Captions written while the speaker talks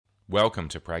Welcome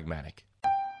to Pragmatic.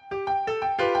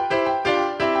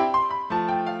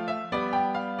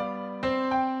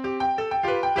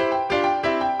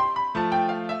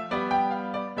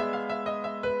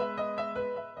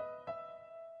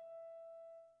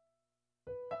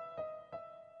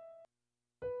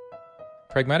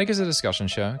 Pragmatic is a discussion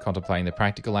show contemplating the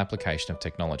practical application of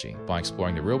technology. By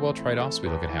exploring the real-world trade-offs, we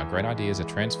look at how great ideas are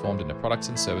transformed into products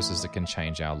and services that can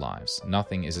change our lives.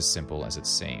 Nothing is as simple as it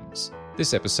seems.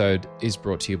 This episode is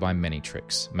brought to you by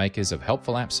Manytricks, makers of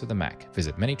helpful apps for the Mac.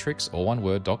 Visit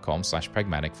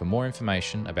manytricks.com/pragmatic for more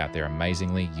information about their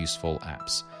amazingly useful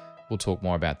apps. We'll talk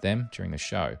more about them during the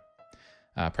show.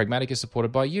 Pragmatic is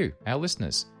supported by you, our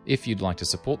listeners. If you'd like to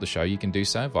support the show, you can do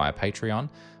so via Patreon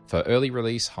for early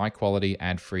release, high-quality,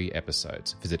 ad-free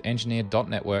episodes. Visit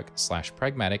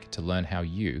engineer.network/pragmatic to learn how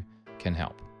you can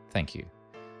help. Thank you.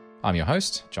 I'm your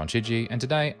host, John Chidgey, and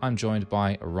today I'm joined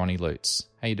by Ronnie Lutz.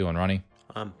 How you doing, Ronnie?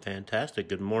 I'm fantastic.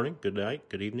 Good morning, good night,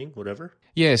 good evening, whatever.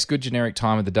 Yes, good generic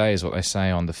time of the day is what they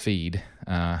say on the feed,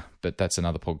 but that's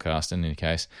another podcast in any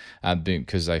case,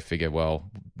 because they figure, well,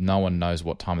 no one knows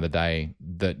what time of the day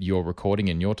that you're recording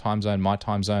in your time zone, my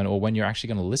time zone, or when you're actually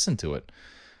going to listen to it.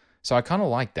 So I kind of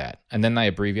like that. And then they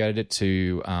abbreviated it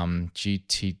to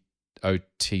GTOTD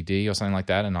or something like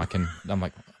that, and I'm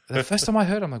like, the first time I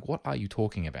heard it, I'm like, what are you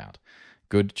talking about?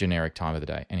 Good generic time of the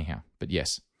day. Anyhow, but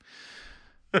yes.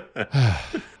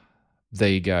 There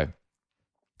you go.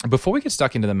 Before we get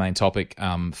stuck into the main topic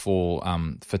for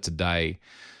today,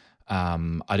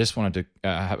 I just wanted to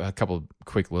have a couple of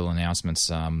quick little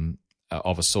announcements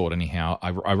of a sort. Anyhow,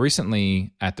 I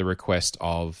recently, at the request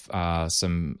of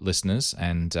some listeners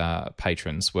and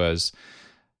patrons,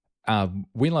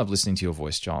 we love listening to your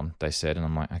voice, John, they said, and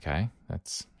I'm like, okay,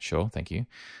 that's sure, thank you.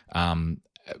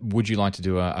 Would you like to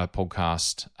do a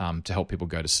podcast to help people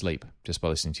go to sleep just by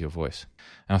listening to your voice?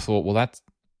 And I thought, well, that's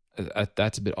a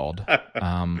bit odd,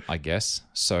 I guess.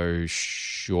 So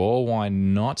sure, why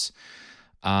not?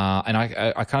 And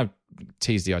I kind of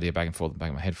teased the idea back and forth in the back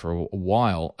of my head for a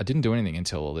while. I didn't do anything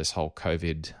until this whole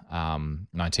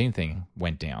COVID-19 thing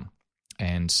went down.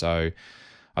 And so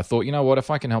I thought, you know what, if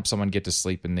I can help someone get to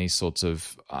sleep in these sorts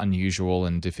of unusual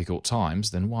and difficult times,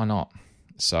 then why not?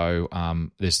 So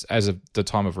as of the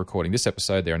time of recording this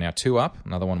episode, there are now 2 up.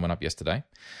 Another one went up yesterday.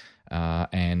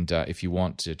 And if you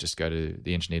want to just go to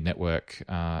the Engineered Network,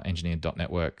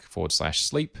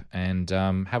 engineered.network/sleep, and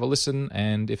have a listen.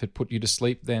 And if it put you to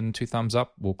sleep, then 2 thumbs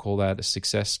up. We'll call that a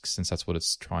success, since that's what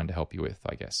it's trying to help you with,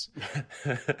 I guess.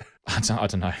 I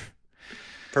don't know.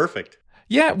 Perfect.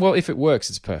 Yeah, well, if it works,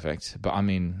 it's perfect. But I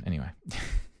mean, anyway.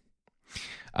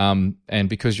 And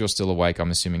because you're still awake,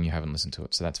 I'm assuming you haven't listened to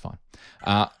it, so that's fine.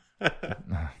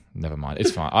 Never mind,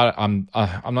 it's fine. I'm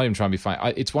not even trying to be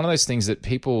funny. It's one of those things that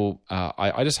people.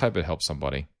 I just hope it helps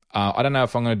somebody. I don't know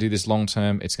if I'm going to do this long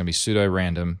term. It's going to be pseudo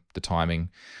random, the timing.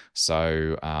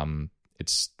 So and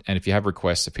if you have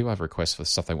requests, if people have requests for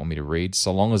stuff they want me to read,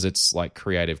 so long as it's like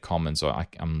Creative Commons, or I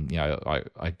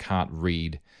can't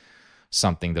read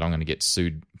something that I'm going to get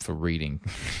sued for reading,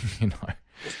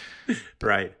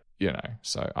 Right.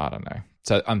 So I don't know.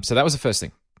 So that was the first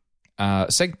thing.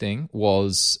 Second thing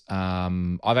was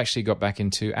I've actually got back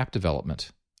into app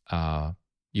development.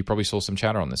 You probably saw some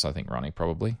chatter on this, I think, Ronnie,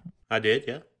 probably. I did,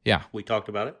 yeah. Yeah. We talked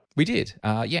about it. We did,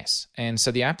 yes. And so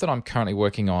the app that I'm currently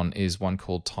working on is one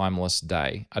called Timeless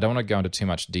Day. I don't want to go into too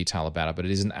much detail about it, but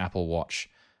it is an Apple Watch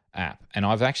app. And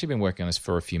I've actually been working on this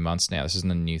for a few months now. This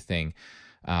isn't a new thing.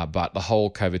 But the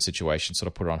whole COVID situation sort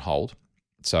of put it on hold.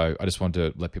 So I just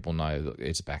wanted to let people know that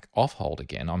it's back off hold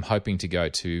again. I'm hoping to go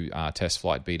to test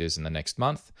flight betas in the next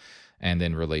month, and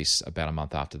then release about a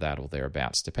month after that or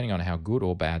thereabouts, depending on how good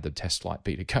or bad the test flight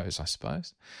beta goes, I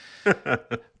suppose.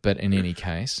 But in any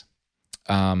case,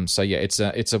 so yeah, it's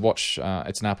a watch.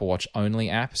 It's an Apple Watch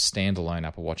only app, standalone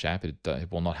Apple Watch app.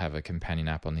 It will not have a companion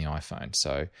app on the iPhone.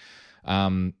 So,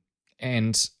 and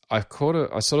I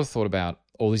sort of thought about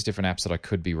all these different apps that I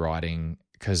could be writing,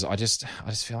 because I just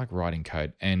feel like writing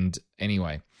code. And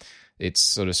anyway, it's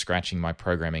sort of scratching my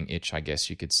programming itch, I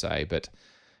guess you could say. But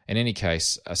in any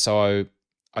case, so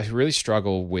I really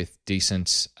struggle with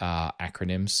decent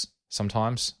acronyms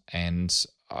sometimes. And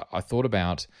I thought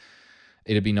about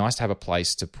it'd be nice to have a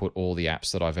place to put all the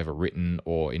apps that I've ever written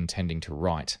or intending to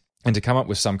write, and to come up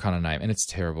with some kind of name. And it's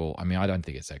terrible. I mean, I don't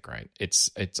think it's that great.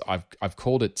 I've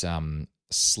called it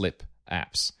Slip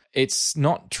Apps. It's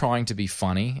not trying to be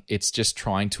funny. It's just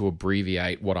trying to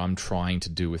abbreviate what I'm trying to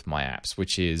do with my apps,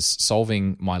 which is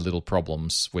solving my little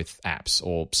problems with apps,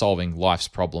 or solving life's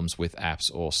problems with apps,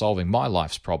 or solving my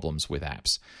life's problems with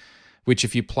apps, which,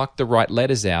 if you pluck the right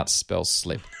letters out, spells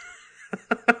slip.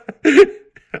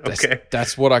 Okay.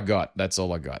 That's what I got. That's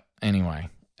all I got. Anyway,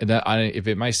 if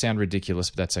it may sound ridiculous,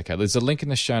 but that's okay. There's a link in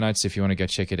the show notes if you want to go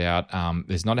check it out.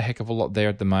 There's not a heck of a lot there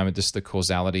at the moment. Just the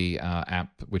Causality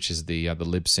app, which is the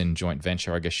Libsyn joint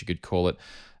venture, I guess you could call it.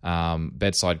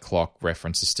 Bedside clock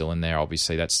reference is still in there.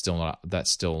 Obviously, that's still not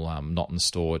in the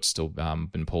store. It's still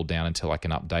been pulled down until I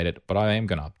can update it. But I am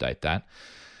going to update that.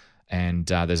 And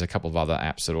there's a couple of other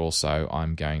apps that also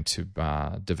I'm going to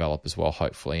develop as well,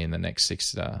 hopefully in the next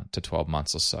 6 to 12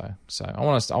 months or so. So I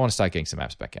want to start getting some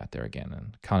apps back out there again,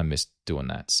 and kind of missed doing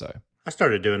that. So I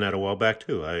started doing that a while back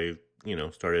too. I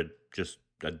started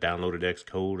I downloaded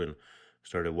Xcode and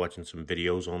started watching some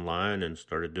videos online and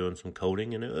started doing some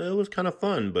coding, and it was kind of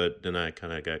fun. But then I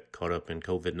kind of got caught up in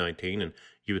COVID-19, and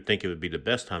you would think it would be the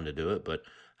best time to do it, but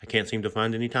I can't seem to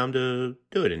find any time to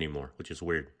do it anymore, which is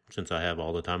weird since I have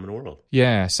all the time in the world.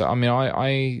 Yeah, so I mean,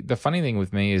 I the funny thing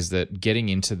with me is that getting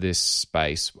into this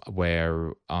space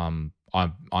where I'm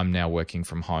now working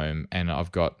from home, and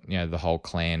I've got the whole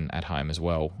clan at home as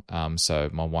well. So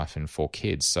my wife and 4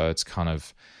 kids. So it's kind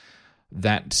of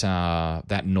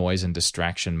that noise and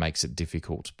distraction makes it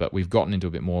difficult. But we've gotten into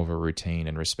a bit more of a routine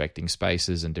and respecting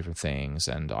spaces and different things,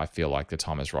 and I feel like the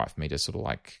time is right for me to sort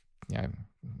of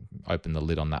open the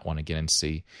lid on that one again and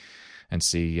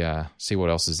see what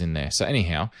else is in there. So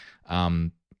anyhow,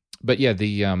 but yeah,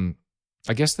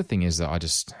 I guess the thing is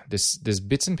that there's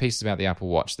bits and pieces about the Apple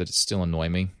Watch that still annoy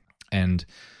me, and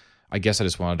I guess I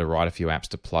just wanted to write a few apps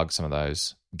to plug some of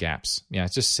those gaps.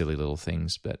 It's just silly little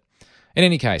things. But in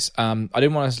any case, I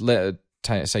didn't want to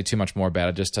say too much more about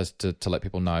it, just to let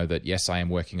people know that yes, I am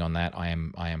working on that. I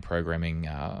am programming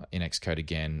in Xcode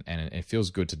again, and it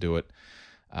feels good to do it.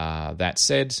 That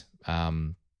said,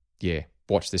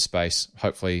 watch this space.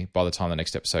 Hopefully, by the time the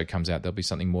next episode comes out, there'll be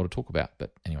something more to talk about.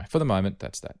 But anyway, for the moment,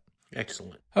 that's that.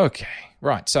 Excellent. Okay,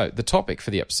 right. So the topic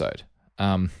for the episode.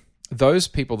 Those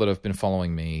people that have been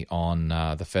following me on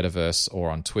the Fediverse or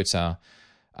on Twitter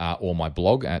or my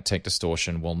blog at Tech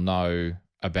Distortion will know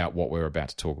about what we're about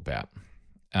to talk about,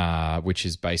 which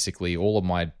is basically all of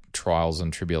my trials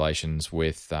and tribulations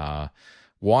with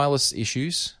wireless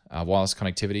issues, wireless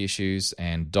connectivity issues,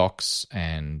 and docks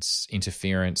and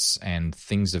interference and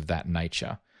things of that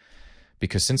nature.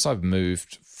 Because since I've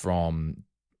moved from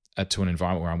to an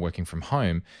environment where I'm working from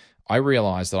home, I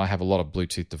realized that I have a lot of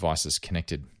Bluetooth devices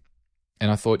connected,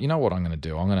 and I thought, you know what I'm going to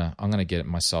do? I'm going to get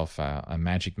myself a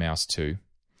Magic Mouse 2,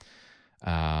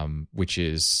 which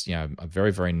is a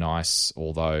very, very nice,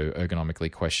 although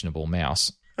ergonomically questionable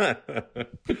mouse.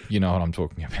 You know what I'm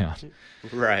talking about.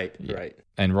 Right, yeah. Right.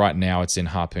 And right now it's in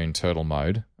Harpoon Turtle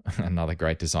mode. Another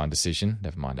great design decision.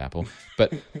 Never mind Apple.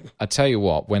 But I tell you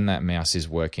what, when that mouse is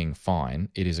working fine,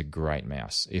 it is a great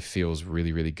mouse. It feels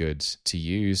really, really good to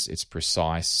use. It's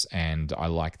precise, and I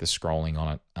like the scrolling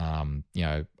on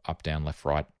it, up, down, left,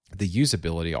 right. The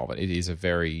usability of it is a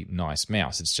very nice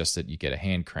mouse. It's just that you get a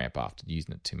hand cramp after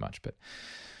using it too much. But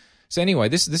so anyway,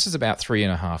 this is about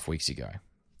 3.5 weeks ago.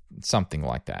 Something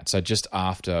like that. So just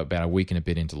after about a week and a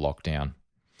bit into lockdown.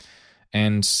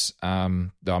 And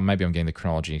maybe I'm getting the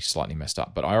chronology slightly messed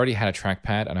up, but I already had a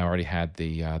trackpad and I already had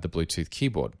the Bluetooth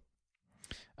keyboard,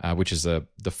 which is the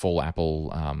full Apple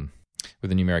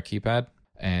with a numeric keypad.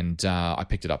 And I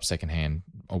picked it up secondhand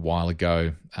a while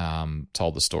ago,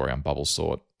 told the story on Bubble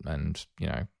Sort, and,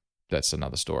 that's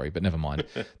another story, but never mind.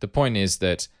 The point is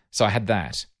that, so I had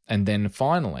that. And then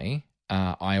finally,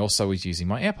 I also was using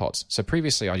my AirPods. So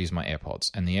previously I'd use my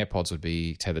AirPods, and the AirPods would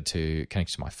be connected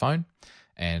to my phone,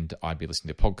 and I'd be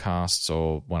listening to podcasts,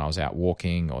 or when I was out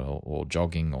walking or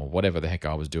jogging or whatever the heck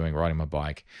I was doing, riding my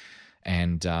bike.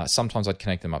 And sometimes I'd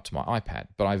connect them up to my iPad,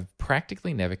 but I've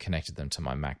practically never connected them to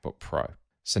my MacBook Pro.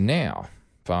 So now,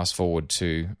 fast forward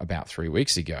to about 3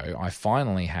 weeks ago, I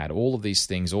finally had all of these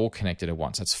things all connected at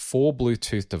once. That's 4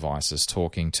 Bluetooth devices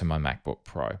talking to my MacBook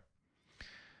Pro.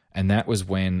 And that was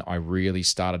when I really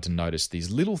started to notice these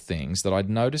little things that I'd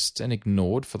noticed and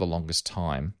ignored for the longest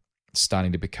time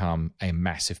starting to become a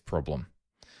massive problem.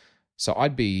 So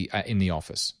I'd be in the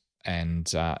office, and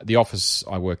the office,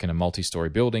 I work in a multi-story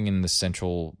building in the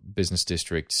central business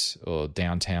district or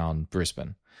downtown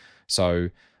Brisbane. So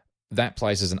that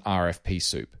place is an RFP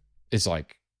soup. It's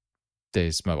like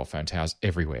there's mobile phone towers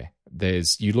everywhere.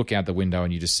 You look out the window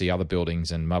and you just see other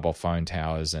buildings and mobile phone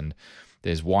towers, and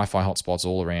there's Wi-Fi hotspots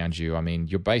all around you. I mean,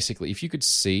 you're basically, if you could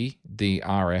see the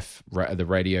the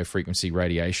radio frequency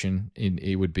radiation,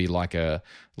 it would be like a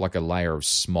layer of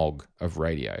smog of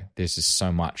radio. There's just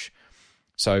so much.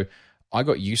 So I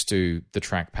got used to the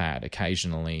trackpad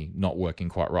occasionally not working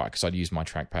quite right, because I'd use my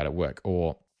trackpad at work,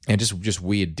 or just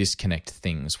weird disconnect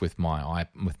things with my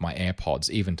AirPods,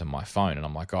 even to my phone. And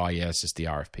I'm like, oh yeah, it's just the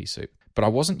RFP soup. but I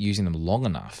wasn't using them long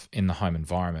enough in the home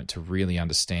environment to really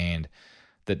understand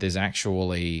that there's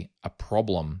actually a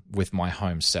problem with my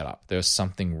home setup. There's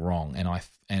something wrong,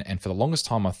 and for the longest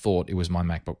time I thought it was my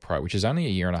MacBook Pro, which is only a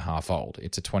year and a half old.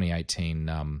 It's a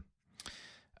 2018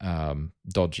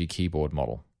 dodgy keyboard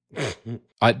model.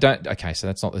 I don't. Okay, so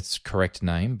that's not its correct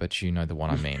name, but you know the one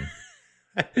I mean.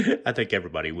 I think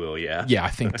everybody will, yeah. Yeah, I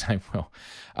think they will.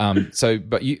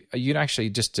 But you'd actually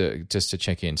just to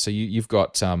check in. So you've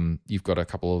got a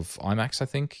couple of iMacs, I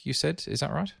think you said. Is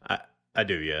that right? I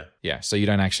do, yeah. Yeah. So you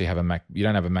don't actually have a Mac. You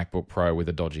don't have a MacBook Pro with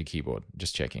a dodgy keyboard.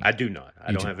 Just checking. I do not.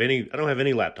 I don't have any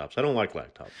laptops. I don't like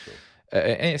laptops. So.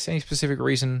 Any specific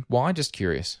reason why? Just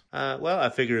curious. Well, I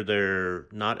figure they're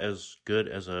not as good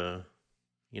as the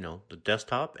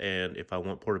desktop, and if I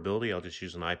want portability, I'll just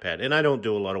use an iPad. And I don't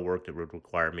do a lot of work that would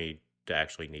require me to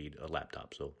actually need a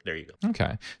laptop. So there you go.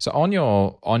 Okay. So on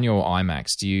your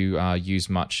iMacs, do you use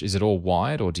much? Is it all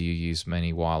wired, or do you use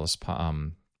many wireless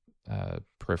peripherals?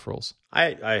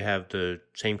 I have the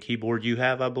same keyboard you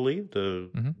have, I believe, the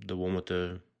one with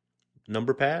the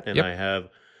number pad, and I have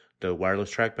the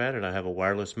wireless trackpad, and I have a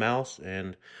wireless mouse,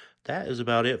 and that is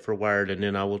about it for wired. And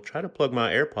then I will try to plug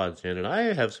my AirPods in, and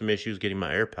I have some issues getting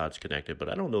my AirPods connected, but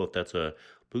I don't know if that's a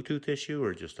Bluetooth issue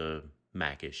or just a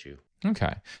Mac issue.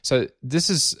 Okay. So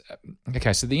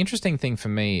So the interesting thing for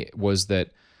me was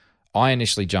that I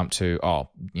initially jumped to,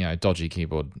 dodgy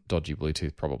keyboard, dodgy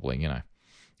Bluetooth, probably,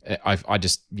 I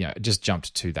just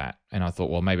jumped to that, and I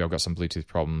thought, well, maybe I've got some Bluetooth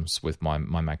problems with my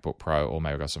MacBook Pro, or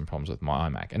maybe I've got some problems with my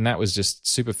iMac, and that was just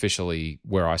superficially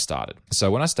where I started. So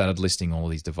when I started listing all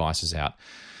of these devices out,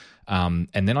 and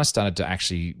then I started to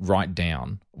actually write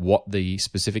down what the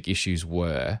specific issues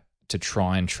were to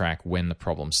try and track when the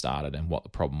problem started and what the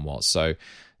problem was. So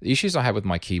the issues I had with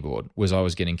my keyboard was I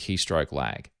was getting keystroke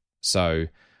lag. So,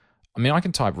 I mean, I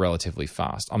can type relatively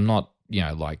fast. I'm not,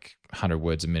 like 100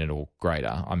 words a minute or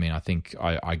greater. I mean, I think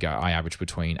I average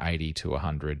between 80 to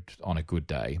 100 on a good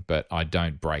day, but I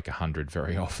don't break 100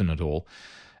 very often at all.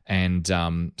 And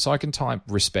so I can type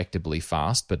respectably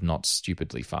fast, but not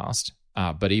stupidly fast.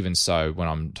 But even so, when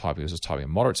I'm typing, I was typing at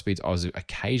moderate speeds, I was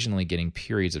occasionally getting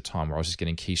periods of time where I was just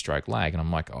getting keystroke lag. And I'm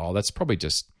like, oh, that's probably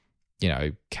just,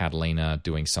 Catalina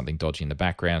doing something dodgy in the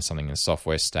background, something in the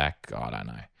software stack. I don't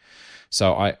know.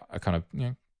 So I kind of,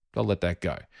 I'll let that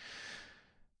go.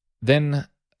 Then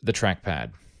the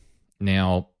trackpad.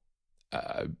 Now,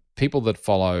 people that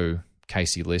follow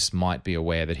Casey Liss might be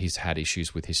aware that he's had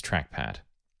issues with his trackpad.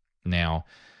 Now,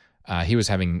 he was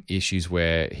having issues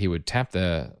where he would tap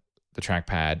the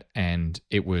trackpad and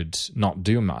it would not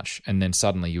do much, and then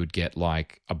suddenly you would get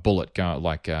like a bullet go,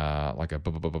 like a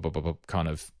kind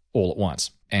of all at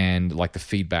once, and like the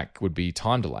feedback would be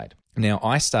time delayed. Now,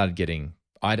 I started getting,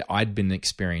 I'd been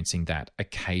experiencing that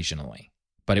occasionally,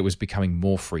 but it was becoming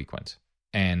more frequent,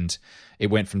 and it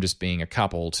went from just being a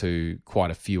couple to quite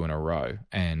a few in a row,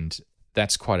 and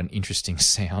that's quite an interesting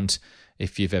sound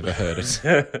if you've ever heard it.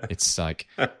 It's like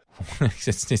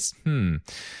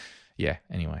yeah.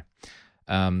 Anyway,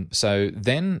 so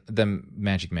then the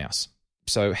Magic Mouse.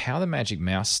 So how the Magic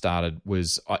Mouse started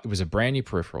was it was a brand new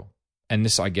peripheral, and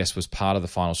this, I guess, was part of the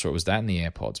final straw. It was that and the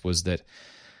AirPods, was that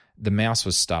the mouse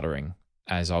was stuttering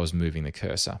as I was moving the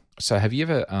cursor. So have you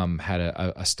ever had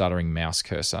a stuttering mouse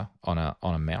cursor on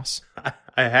a mouse?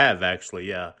 I have, actually,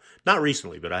 yeah. Not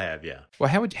recently, but I have, yeah. Well,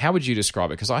 how would you describe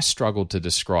it? Because I struggled to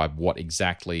describe what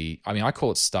exactly. I mean, I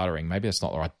call it stuttering. Maybe that's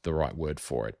not the right word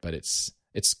for it, but it's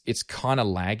kind of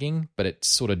lagging, but it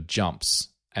sort of jumps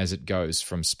as it goes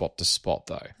from spot to spot,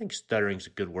 though. I think stuttering's a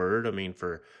good word. I mean,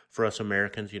 for us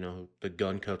Americans, the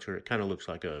gun culture, it kind of looks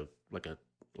like a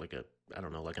I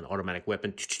don't know, like an automatic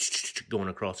weapon going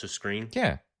across the screen.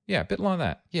 Yeah, a bit like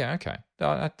that. Yeah, okay.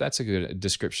 That's a good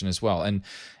description as well. And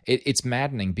it's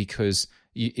maddening because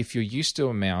if you're used to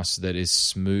a mouse that is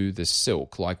smooth as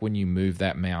silk, like when you move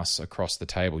that mouse across the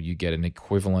table, you get an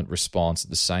equivalent response at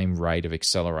the same rate of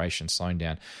acceleration slowing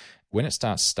down. When it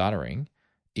starts stuttering,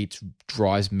 it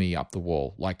drives me up the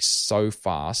wall like so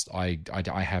fast. I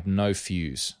have no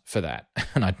fuse for that,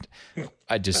 and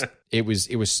I just it was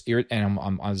and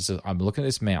I'm looking at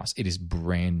this mouse. It is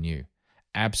brand new,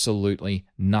 absolutely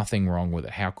nothing wrong with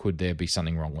it. How could there be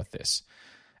something wrong with this?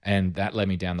 And that led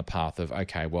me down the path of,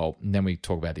 okay, well, and then we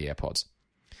talk about the AirPods.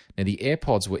 Now, the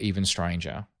AirPods were even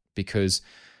stranger because,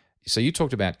 so you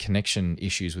talked about connection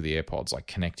issues with the AirPods, like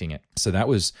connecting it. So that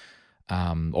was,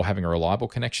 or having a reliable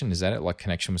connection. Is that it? Like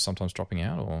connection was sometimes dropping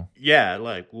out, or? Yeah,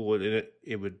 like, well,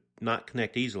 it would not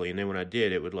connect easily. And then when I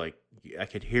did, it would I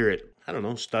could hear it, I don't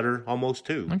know, stutter almost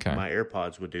too. Okay. My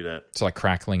AirPods would do that. It's like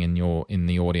crackling in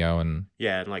the audio and.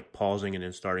 Yeah, and like pausing and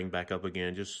then starting back up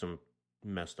again, just some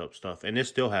messed up stuff. And this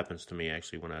still happens to me,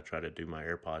 actually, when I try to do my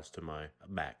AirPods to my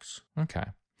backs. Okay.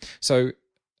 So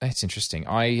that's interesting.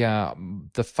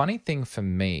 The funny thing for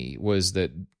me was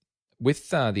that with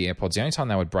the AirPods, the only time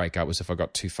they would break up was if I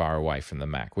got too far away from the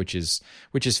Mac, which is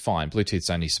fine. Bluetooth's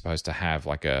only supposed to have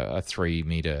like a 3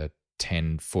 meter,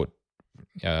 10-foot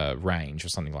range or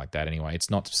something like that. Anyway, it's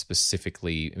not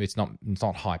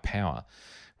high power,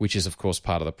 which is of course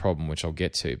part of the problem, which I'll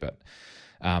get to. But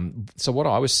so what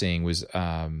I was seeing was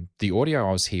the audio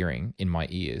I was hearing in my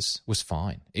ears was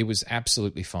fine. It was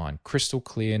absolutely fine, crystal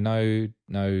clear,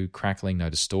 no crackling,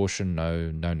 no distortion, no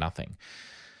nothing.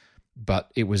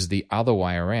 But it was the other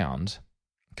way around,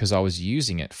 because I was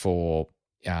using it for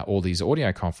all these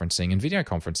audio conferencing and video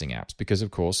conferencing apps, because of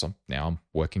course now I'm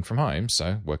working from home.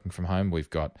 So working from home, we've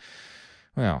got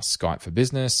Skype for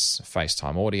Business,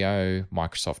 FaceTime Audio,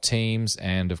 Microsoft Teams,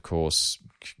 and of course,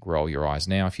 roll your eyes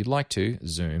now if you'd like to,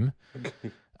 Zoom.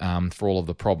 For all of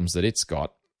the problems that it's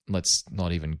got, let's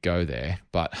not even go there.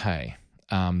 But hey,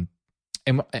 and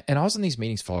I was in these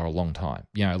meetings for a long time.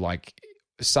 Like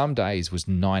some days was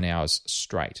 9 hours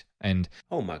straight. And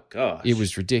oh my gosh, it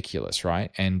was ridiculous, right?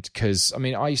 And because,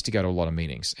 I used to go to a lot of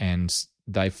meetings and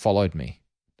they followed me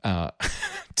to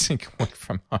work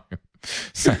from home.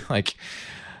 So like,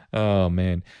 oh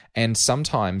man. And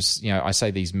sometimes, I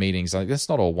say these meetings, like that's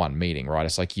not all one meeting, right?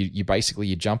 It's like you basically,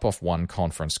 you jump off one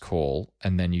conference call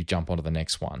and then you jump onto the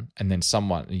next one. And then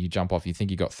you jump off, you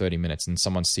think you got 30 minutes and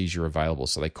someone sees you're available.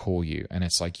 So they call you and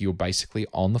it's like, you're basically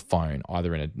on the phone,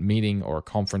 either in a meeting or a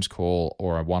conference call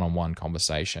or a one-on-one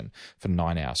conversation for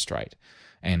 9 hours straight.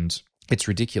 And it's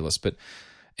ridiculous. But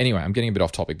anyway, I'm getting a bit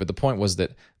off topic, but the point was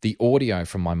that the audio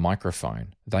from my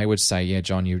microphone, they would say, yeah,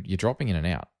 John, you're dropping in and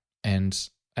out. And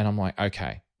I'm like,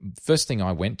 okay. First thing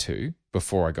I went to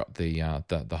before I got the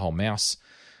whole mouse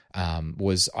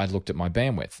was I looked at my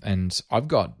bandwidth, and I've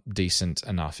got decent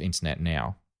enough internet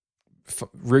now.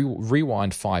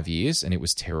 Rewind 5 years, and it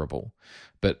was terrible.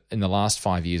 But in the last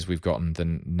 5 years, we've gotten the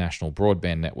National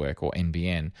Broadband Network, or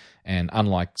NBN, and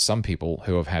unlike some people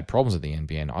who have had problems with the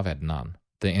NBN, I've had none.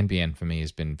 The NBN for me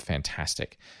has been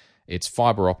fantastic. It's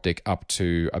fiber optic up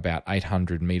to about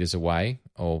 800 meters away,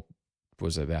 or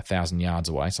was it about 1,000 yards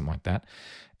away, something like that.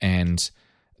 And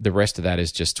the rest of that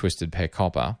is just twisted pair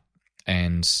copper.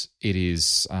 And it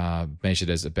is measured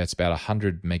as it's about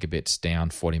 100 megabits down,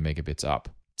 40 megabits up.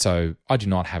 So I do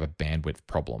not have a bandwidth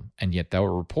problem. And yet they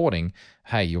were reporting,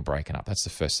 hey, you're breaking up. That's the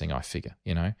first thing I figure,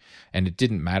 And it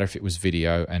didn't matter if it was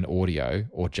video and audio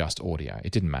or just audio.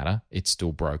 It didn't matter. It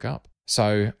still broke up.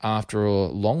 So after a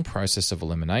long process of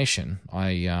elimination,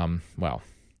 I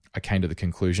came to the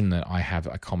conclusion that I have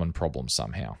a common problem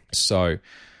somehow. So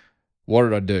what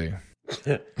did I do?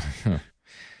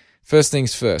 First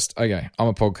things first. Okay, I'm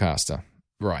a podcaster,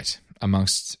 right?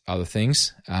 Amongst other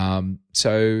things.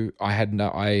 So I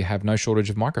have no shortage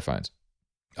of microphones.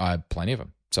 I have plenty of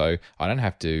them. So I don't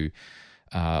have to,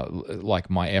 like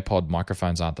my AirPod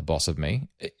microphones aren't the boss of me.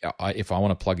 If I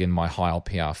want to plug in my Heil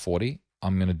PR40,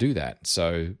 I'm going to do that.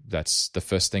 So that's the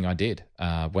first thing I did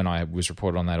when I was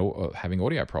reported on that having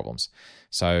audio problems.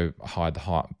 So I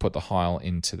put the Heil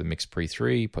into the Mix Pre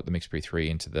 3, put the Mix Pre 3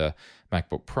 into the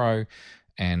MacBook Pro,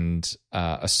 and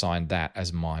assigned that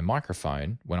as my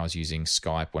microphone when I was using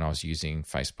Skype, when I was using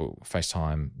Facebook,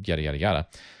 FaceTime, yada, yada, yada.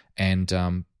 And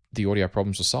the audio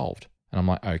problems were solved. And I'm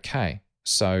like, okay,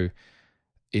 so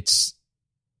is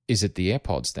it the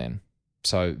AirPods then?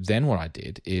 So then what I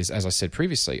did is, as I said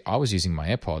previously, I was using my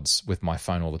AirPods with my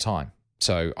phone all the time.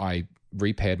 So I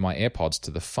repaired my AirPods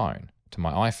to the phone, to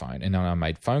my iPhone, and then I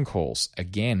made phone calls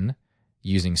again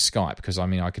using Skype, because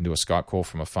I can do a Skype call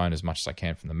from a phone as much as I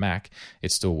can from the Mac.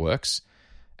 It still works.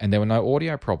 And there were no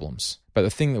audio problems. But the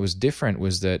thing that was different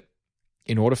was that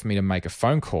in order for me to make a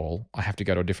phone call, I have to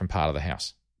go to a different part of the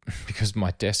house because my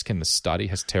desk in the study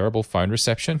has terrible phone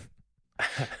reception.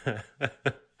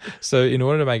 So in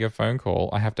order to make a phone call,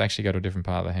 I have to actually go to a different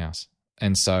part of the house.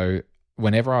 And so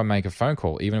whenever I make a phone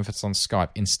call, even if it's on Skype,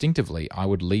 instinctively, I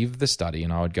would leave the study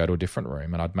and I would go to a different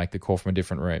room and I'd make the call from a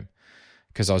different room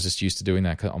because I was just used to doing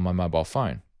that on my mobile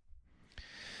phone.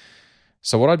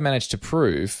 So what I'd managed to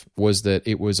prove was that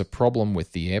it was a problem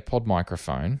with the AirPod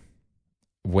microphone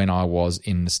when I was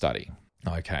in the study.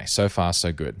 Okay, so far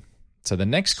so good. So the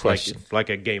next question... It's like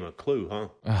a game of Clue, huh?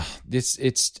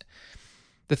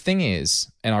 The thing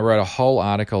is, and I wrote a whole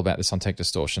article about this on Tech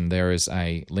Distortion. There is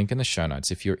a link in the show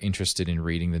notes if you're interested in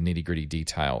reading the nitty-gritty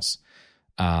details.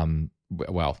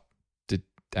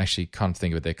 actually kind of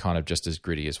think of it, they're kind of just as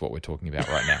gritty as what we're talking about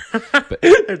right now. But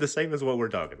they're the same as what we're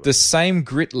talking about. The same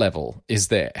grit level is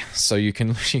there, so you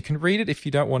can read it if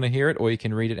you don't want to hear it, or you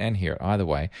can read it and hear it. Either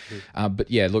way, but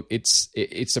yeah, look,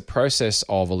 it's a process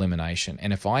of elimination.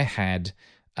 And if I had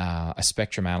a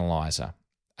spectrum analyzer,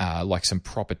 like some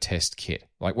proper test kit,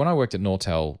 like when I worked at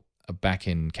Nortel back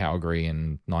in Calgary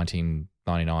in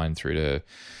 1999 through to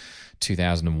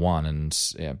 2001,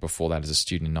 and before that as a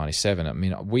student in 97, I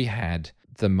mean, we had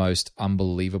the most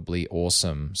unbelievably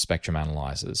awesome spectrum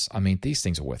analyzers. I mean, these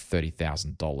things are worth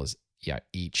 $30,000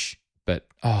 each, but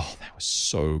that was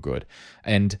so good.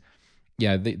 And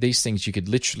these things, you could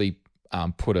literally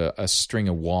put a string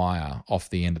of wire off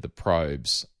the end of the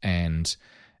probes, and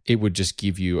it would just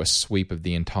give you a sweep of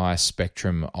the entire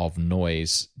spectrum of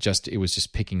noise. It was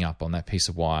just picking up on that piece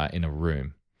of wire in a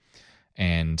room.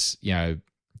 And,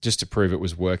 just to prove it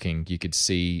was working, you could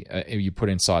see, you put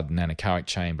inside the anechoic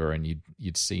chamber and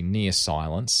you'd see near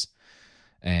silence.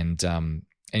 And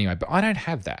anyway, but I don't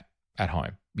have that at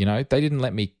home. They didn't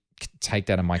let me take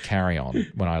that in my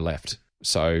carry-on when I left.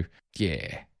 So,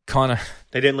 yeah, kind of.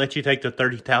 They didn't let you take the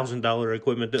 $30,000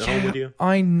 equipment home with you?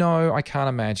 I know. I can't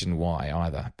imagine why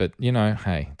either. But,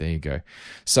 hey, there you go.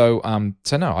 So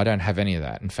no, I don't have any of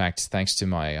that. In fact, thanks to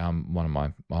my one of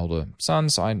my older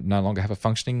sons, I no longer have a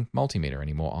functioning multimeter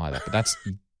anymore either. But that's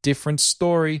a different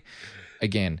story.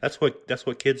 Again, that's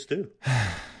what kids do.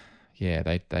 Yeah,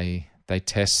 they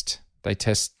test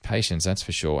patients, that's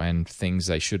for sure, and things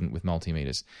they shouldn't with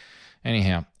multimeters.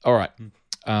 Anyhow, all right.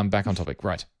 Back on topic.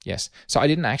 Right. Yes. So I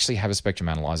didn't actually have a spectrum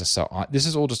analyzer. So this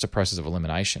is all just a process of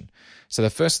elimination. So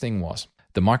the first thing was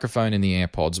the microphone in the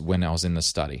AirPods when I was in the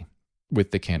study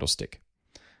with the candlestick.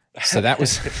 So that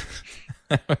was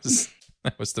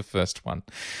that was the first one.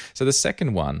 So the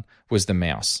second one was the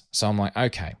mouse. So I'm like,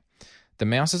 okay, the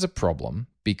mouse is a problem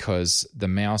because the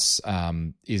mouse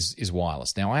is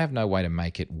wireless. Now I have no way to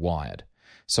make it wired.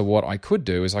 So what I could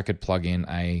do is I could plug in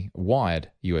a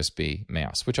wired USB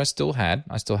mouse, which I still had.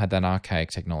 I still had that archaic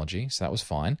technology, so that was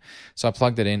fine. So I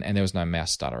plugged it in, and there was no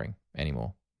mouse stuttering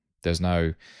anymore. There was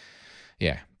no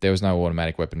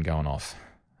automatic weapon going off.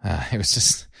 It was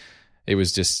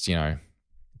just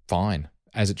fine,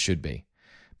 as it should be.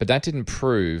 But that didn't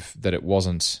prove that it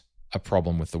wasn't a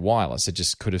problem with the wireless. It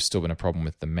just could have still been a problem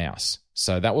with the mouse.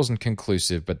 So that wasn't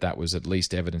conclusive, but that was at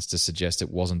least evidence to suggest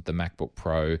it wasn't the MacBook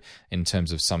Pro in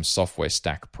terms of some software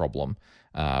stack problem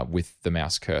with the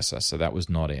mouse cursor. So that was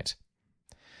not it.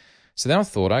 So then I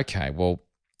thought, okay, well,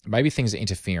 maybe things are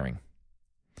interfering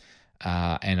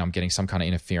and I'm getting some kind of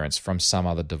interference from some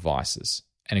other devices.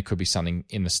 And it could be something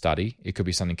in the study. It could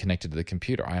be something connected to the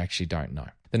computer. I actually don't know.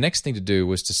 The next thing to do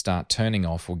was to start turning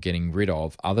off or getting rid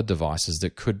of other devices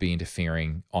that could be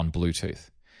interfering on Bluetooth.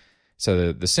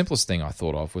 So the simplest thing I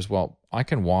thought of was, well, I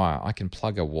can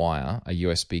plug a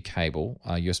USB cable,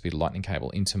 a USB lightning cable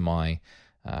into my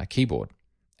keyboard.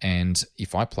 And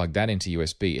if I plug that into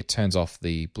USB, it turns off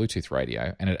the Bluetooth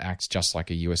radio and it acts just like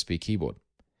a USB keyboard.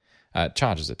 It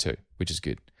charges it too, which is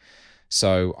good.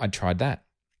 So I tried that.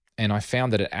 And I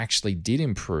found that it actually did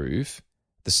improve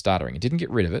the stuttering. It didn't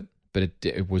get rid of it, but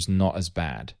it was not as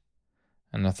bad.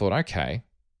 And I thought, okay,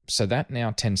 so that now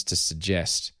tends to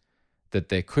suggest that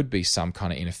there could be some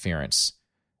kind of interference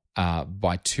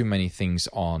by too many things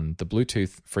on the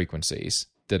Bluetooth frequencies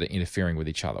that are interfering with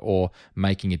each other or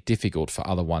making it difficult for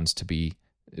other ones to be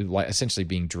like essentially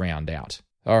being drowned out.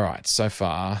 All right, so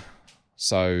far,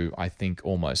 I think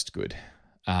almost good.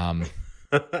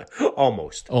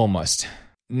 Almost.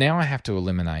 Now I have to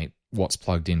eliminate what's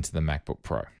plugged into the MacBook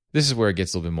Pro. This is where it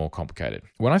gets a little bit more complicated.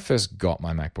 When I first got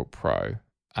my MacBook Pro,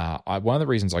 one of the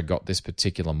reasons I got this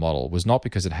particular model was not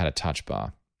because it had a touch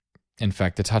bar. In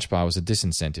fact, the touch bar was a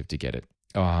disincentive to get it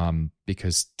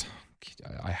because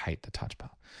I hate the touch bar.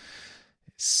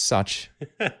 Such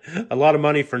a lot of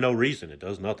money for no reason. It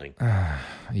does nothing.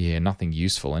 Yeah, nothing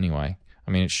useful anyway.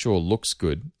 I mean, it sure looks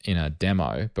good in a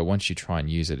demo, but once you try and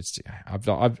use it,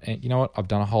 you know what? I've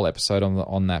done a whole episode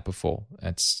on that before.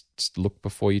 It's just look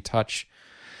before you touch.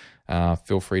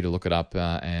 Feel free to look it up,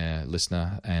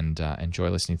 listener, and enjoy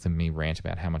listening to me rant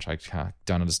about how much I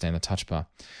don't understand the touch bar.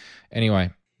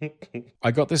 Anyway,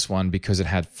 I got this one because it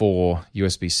had 4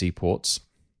 USB-C ports,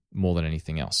 more than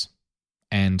anything else.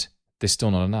 And there's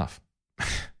still not enough.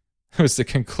 It was the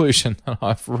conclusion that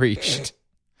I've reached.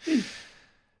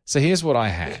 So here's what I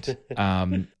had.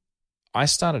 I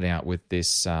started out with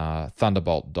this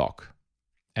Thunderbolt dock.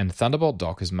 And Thunderbolt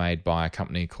dock is made by a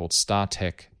company called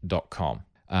StarTech.com.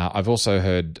 I've also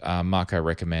heard Marco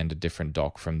recommend a different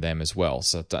dock from them as well.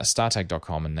 So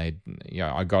StarTech.com, and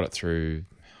I got it through,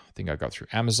 I think I got it through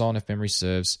Amazon, if memory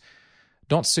serves.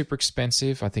 Not super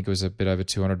expensive. I think it was a bit over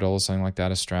 $200, something like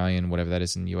that, Australian, whatever that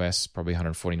is in US, probably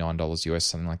 $149 US,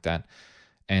 something like that.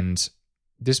 And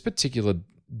this particular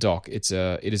dock, it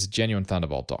is a genuine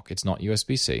Thunderbolt dock. It's not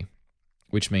USB-C,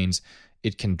 which means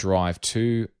it can drive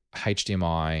two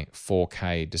HDMI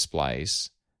 4K displays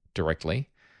directly.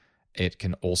 It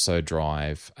can also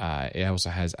drive, it also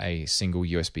has a single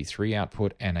USB 3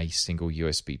 output and a single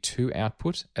USB 2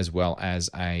 output, as well as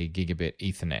a gigabit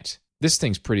Ethernet. This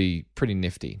thing's pretty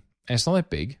nifty. And it's not that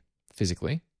big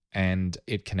physically, and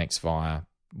it connects via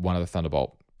one of the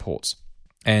Thunderbolt ports.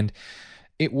 And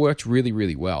it worked really,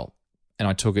 really well. And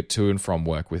I took it to and from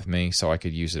work with me so I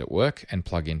could use it at work and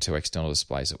plug into external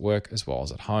displays at work as well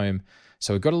as at home.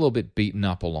 So it got a little bit beaten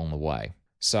up along the way.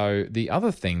 So the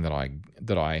other thing that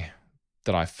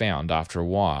I found after a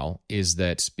while is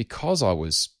that because I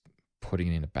was putting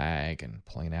it in a bag and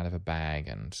pulling it out of a bag,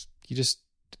 and you just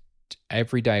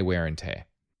everyday wear and tear.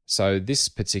 So this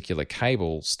particular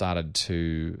cable started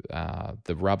to,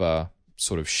 the rubber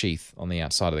sort of sheath on the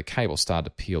outside of the cable started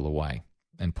to peel away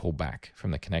and pull back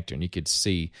from the connector. And you could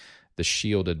see the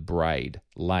shielded braid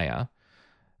layer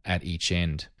at each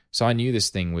end. So I knew this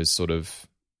thing was sort of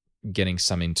getting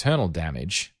some internal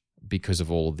damage because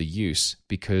of all of the use,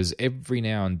 because every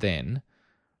now and then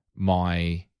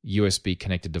my USB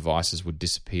connected devices would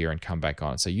disappear and come back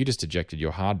on. So you just ejected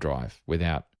your hard drive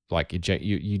without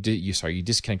you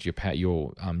disconnected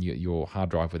your hard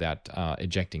drive without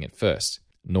ejecting it first.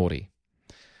 Naughty.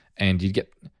 And you'd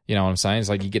get, you know what I'm saying? It's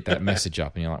like you get that message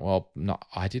up and you're like, well, no,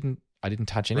 I didn't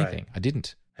touch anything. Right. I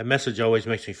didn't. That message always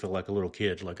makes me feel like a little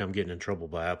kid, like I'm getting in trouble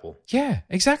by Apple. Yeah,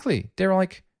 exactly. They're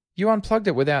like, you unplugged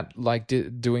it without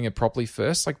doing it properly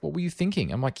first. Like, what were you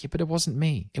thinking? I'm like, yeah, but it wasn't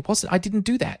me. I didn't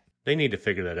do that. They need to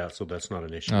figure that out so that's not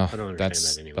an issue. I don't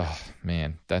understand that anyway. Oh,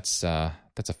 man, that's a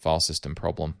file system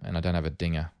problem, and I don't have a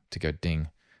dinger to go ding,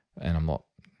 and I'm not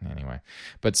anyway.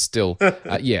 But still,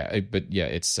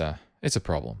 it's a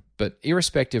problem. But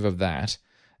irrespective of that,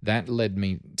 that led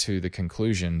me to the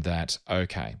conclusion that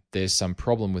okay, there's some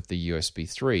problem with the USB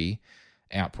 3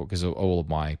 output because all of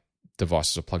my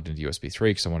devices are plugged into USB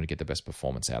 3 because I wanted to get the best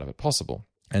performance out of it possible.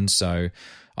 And so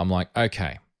I'm like,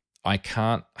 okay, I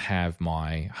can't have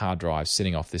my hard drive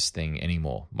sitting off this thing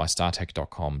anymore. My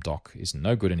StarTech.com dock is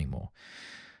no good anymore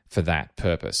for that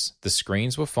purpose. The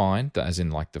screens were fine, as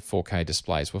in like the 4K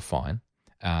displays were fine.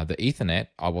 The Ethernet,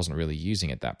 I wasn't really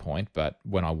using at that point, but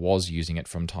when I was using it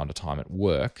from time to time at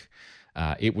work,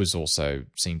 it was also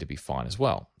seemed to be fine as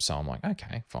well. So I'm like,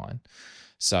 okay, fine.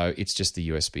 So it's just the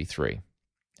USB 3.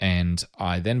 And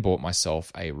I then bought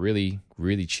myself a really,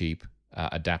 really cheap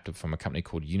adapter from a company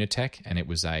called Unitech, and it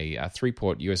was a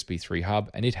 3-port USB 3 hub,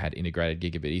 and it had integrated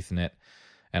gigabit Ethernet.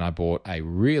 And I bought a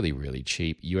really, really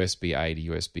cheap USB-A to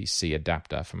USB-C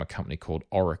adapter from a company called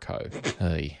Orico.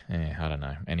 I don't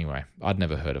know. Anyway, I'd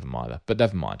never heard of them either, but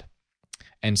never mind.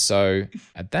 And so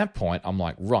at that point, I'm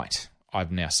like, right,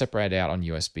 I've now separated out on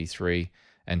USB 3,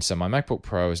 and so my MacBook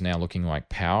Pro is now looking like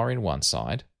power in one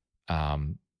side,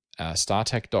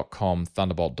 StarTech.com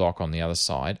Thunderbolt dock on the other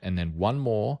side, and then one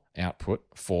more output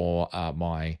for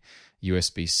my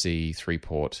USB-C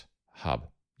 3-port hub,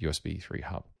 USB 3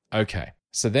 hub. Okay,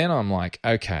 so then I'm like,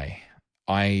 okay,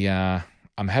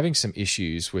 I'm having some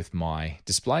issues with my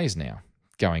displays now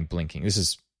going blinking. This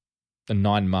is the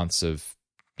 9 months of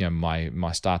my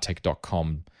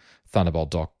StarTech.com Thunderbolt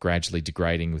dock gradually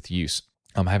degrading with use.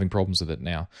 I'm having problems with it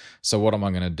now. So what am I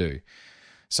going to do?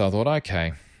 So I thought,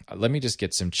 okay, let me just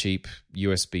get some cheap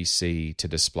USB-C to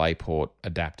DisplayPort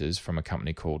adapters from a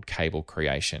company called Cable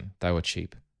Creation. They were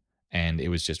cheap. And it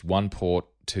was just one port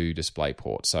to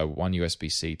DisplayPort. So one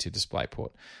USB-C to DisplayPort.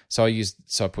 So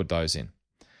I put those in.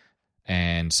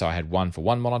 And so I had one for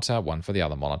one monitor, one for the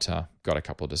other monitor, got a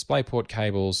couple of DisplayPort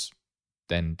cables,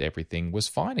 then everything was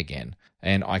fine again.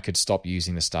 And I could stop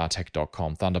using the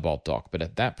StarTech.com Thunderbolt dock. But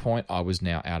at that point, I was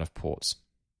now out of ports.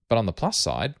 But on the plus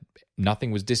side,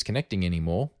 nothing was disconnecting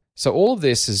anymore. So all of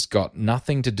this has got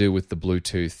nothing to do with the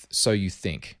Bluetooth, so you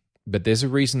think. But there's a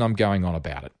reason I'm going on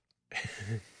about it.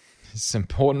 It's an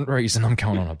important reason I'm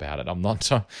going on about it. I'm not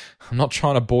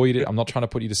trying to bore you. I'm not trying to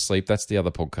put you to sleep. That's the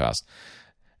other podcast.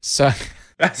 So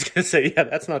I was going to say, yeah,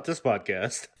 that's not this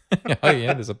podcast. Oh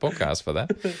yeah, there's a podcast for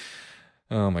that.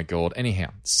 Oh my God.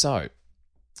 Anyhow, so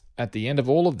at the end of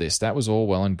all of this, that was all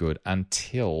well and good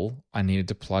until I needed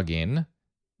to plug in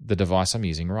the device I'm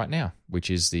using right now, which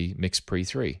is the Mix Pre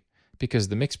 3. Because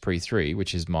the Mix Pre 3,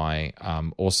 which is my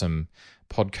awesome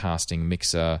podcasting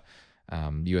mixer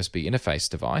USB interface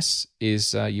device,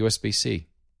 is USB-C.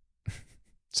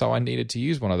 So I needed to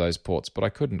use one of those ports, but I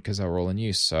couldn't because they were all in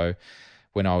use. So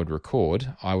when I would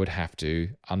record, I would have to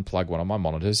unplug one of my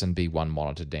monitors and be one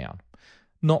monitor down.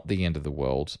 Not the end of the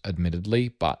world, admittedly,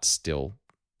 but still,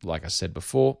 like I said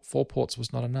before, 4 ports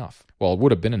was not enough. Well, it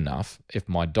would have been enough if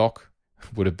my dock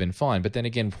would have been fine. But then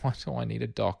again, why do I need a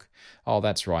dock? Oh,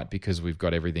 that's right, because we've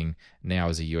got everything now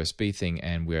as a USB thing,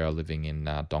 and we are living in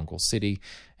Dongle City,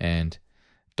 and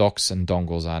docks and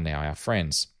dongles are now our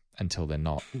friends until they're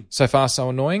not. So far, so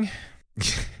annoying.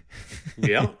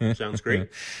 Yeah, sounds great.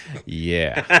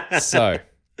 Yeah. So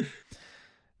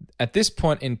at this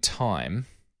point in time,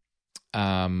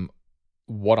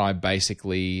 what I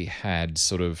basically had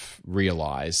sort of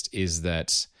realized is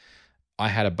that I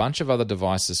had a bunch of other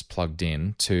devices plugged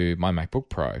in to my MacBook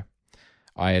Pro.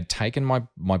 I had taken my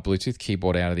Bluetooth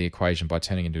keyboard out of the equation by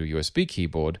turning it into a USB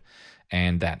keyboard,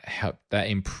 and that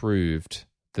improved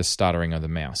the stuttering of the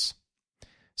mouse.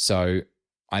 So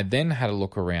I then had a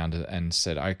look around and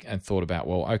thought about,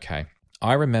 well, okay,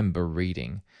 I remember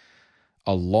reading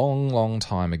a long, long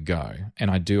time ago, and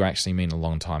I do actually mean a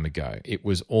long time ago, it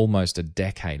was almost a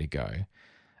decade ago,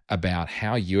 about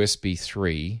how USB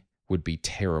 3 would be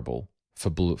terrible for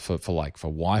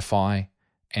Wi-Fi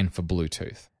and for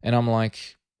Bluetooth. And I'm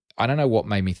like, I don't know what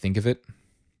made me think of it.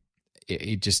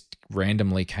 It just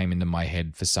randomly came into my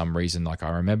head for some reason. Like, I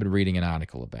remembered reading an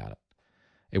article about it.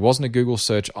 It wasn't a Google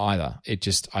search either.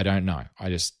 I don't know.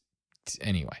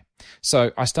 Anyway.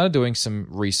 So I started doing some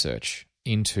research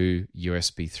into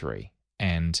USB 3.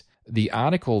 And the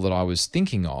article that I was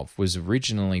thinking of was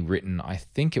originally written, I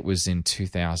think it was in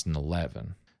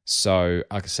 2011. So,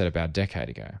 like I said, about a decade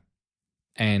ago.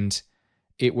 And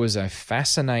it was a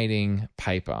fascinating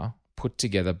paper put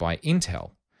together by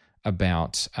Intel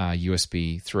about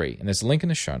USB 3. And there's a link in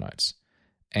the show notes.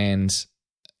 And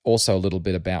also a little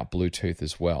bit about Bluetooth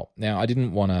as well. Now, I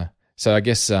didn't want to... So I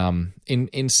guess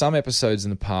in some episodes in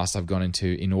the past, I've gone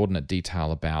into inordinate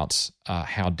detail about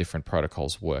how different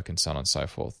protocols work and so on and so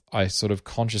forth. I sort of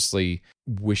consciously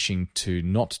wishing to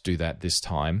not do that this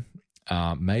time,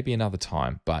 maybe another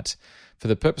time. But for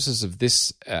the purposes of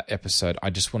this episode,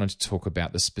 I just wanted to talk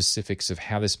about the specifics of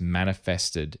how this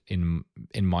manifested in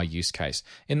my use case,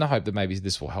 in the hope that maybe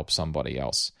this will help somebody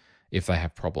else if they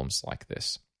have problems like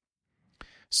this.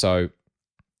 So,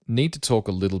 need to talk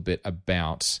a little bit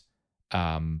about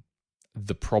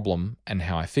the problem and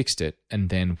how I fixed it, and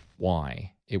then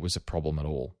why it was a problem at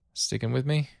all. Sticking with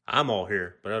me? I'm all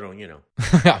here, but I don't,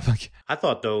 I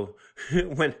thought, though,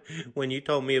 when you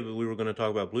told me we were going to talk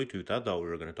about Bluetooth, I thought we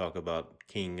were going to talk about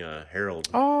King Harold.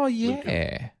 Oh, yeah.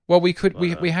 Bluetooth. Well, we could.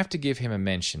 We have to give him a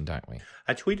mention, don't we?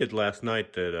 I tweeted last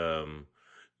night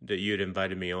that you had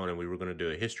invited me on, and we were going to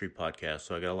do a history podcast.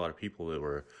 So I got a lot of people that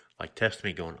were like testing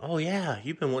me, going, "Oh yeah,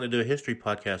 you've been wanting to do a history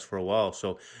podcast for a while."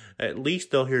 So at least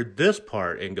they'll hear this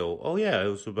part and go, "Oh yeah, it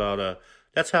was about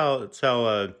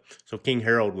So King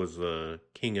Harold was the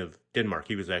king of Denmark.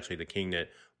 He was actually the king that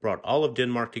brought all of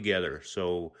Denmark together.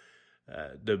 So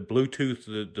the Bluetooth,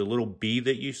 the little B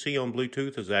that you see on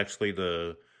Bluetooth is actually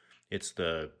it's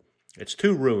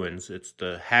two runes. It's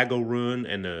the Hagel rune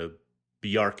and the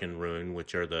Bjarken rune,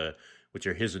 which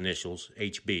are his initials,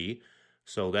 HB.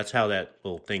 So that's how that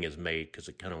little thing is made, because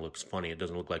it kind of looks funny. It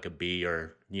doesn't look like a B,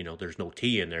 or there's no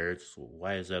T in there.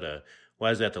 Why is that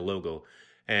the logo?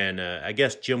 And I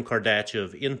guess Jim Kardach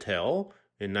of Intel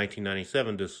in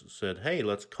 1997 just said, "Hey,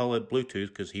 let's call it Bluetooth,"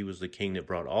 because he was the king that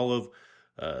brought all of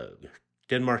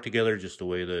Denmark together, just the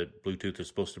way that Bluetooth is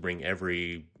supposed to bring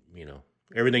everything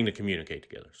to communicate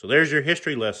together. So there's your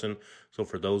history lesson. So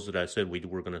for those that I said we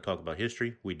were going to talk about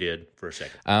history, we did for a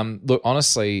second. Look,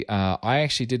 honestly, I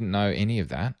actually didn't know any of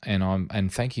that,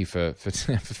 and thank you for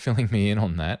filling me in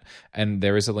on that. And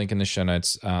there is a link in the show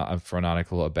notes for an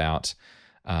article about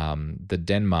the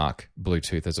Denmark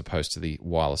Bluetooth as opposed to the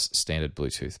wireless standard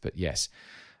Bluetooth. But yes,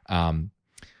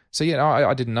 so yeah,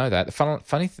 I didn't know that.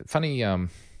 Funny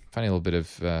little bit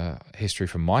of history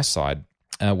from my side.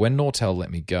 When Nortel let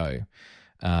me go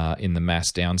in the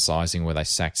mass downsizing, where they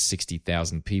sacked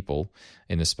 60,000 people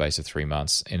in the space of 3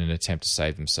 months in an attempt to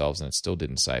save themselves, and it still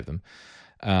didn't save them.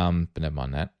 But never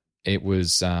mind that. It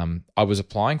was I was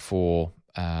applying for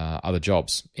other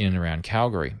jobs in and around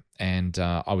Calgary, and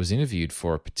I was interviewed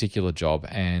for a particular job,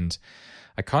 and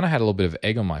I kind of had a little bit of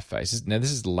egg on my face. Now,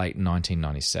 this is late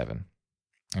 1997.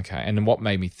 Okay, and then what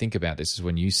made me think about this is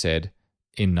when you said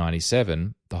in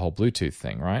 97, the whole Bluetooth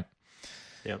thing, right?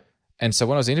 Yep. And so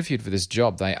when I was interviewed for this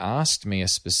job, they asked me a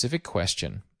specific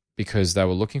question because they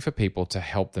were looking for people to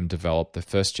help them develop the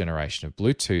first generation of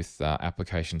Bluetooth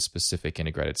application-specific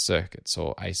integrated circuits,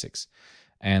 or ASICs.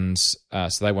 And so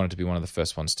they wanted to be one of the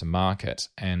first ones to market.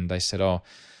 And they said,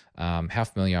 how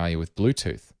familiar are you with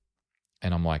Bluetooth?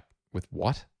 And I'm like, with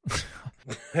what?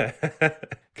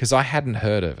 Because I hadn't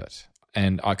heard of it.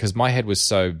 And because my head was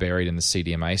so buried in the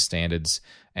CDMA standards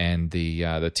and the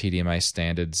TDMA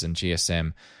standards and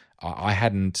GSM, I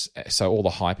hadn't. So all the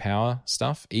high power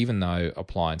stuff, even though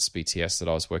Appliance BTS that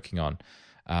I was working on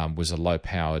was a low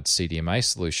powered CDMA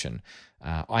solution,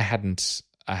 I hadn't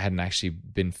actually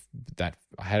been that.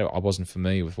 I wasn't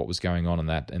familiar with what was going on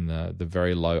in the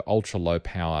very low, ultra low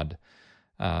powered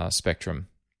spectrum.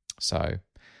 So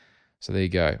there you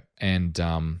go. And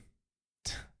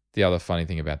the other funny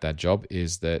thing about that job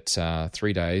is that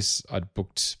 3 days I'd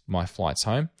booked my flights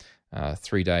home.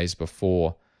 3 days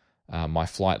before my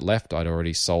flight left, I'd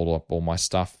already sold up all my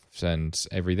stuff and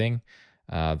everything.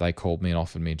 They called me and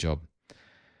offered me a job.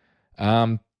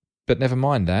 But never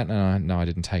mind that. No, I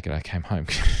didn't take it. I came home.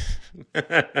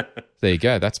 There you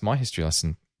go. That's my history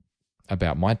lesson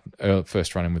about my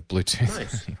first run-in with Bluetooth.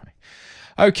 Nice. Anyway.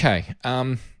 Okay.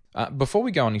 Before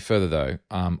we go any further, though,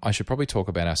 I should probably talk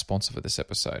about our sponsor for this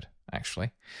episode,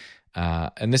 actually.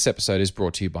 And this episode is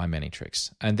brought to you by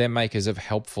Manytrix, and they're makers of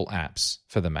helpful apps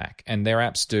for the Mac. And their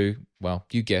apps do, well,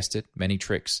 you guessed it, many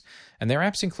tricks. And their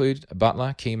apps include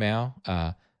Butler,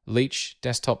 Keymao, Leech,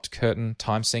 Desktop Curtain,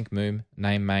 TimeSync Moom,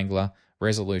 Name Mangler,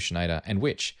 Resolutionator, and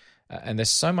Witch. And there's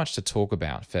so much to talk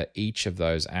about for each of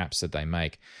those apps that they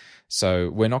make. So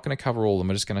we're not going to cover all of them.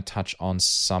 We're just going to touch on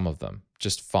some of them,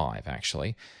 just 5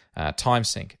 actually.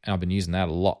 TimeSync, and I've been using that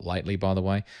a lot lately, by the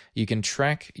way. You can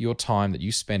track your time that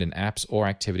you spend in apps or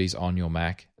activities on your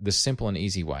Mac the simple and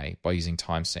easy way by using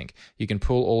TimeSync. You can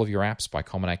pull all of your apps by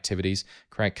common activities,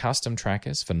 create custom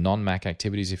trackers for non-Mac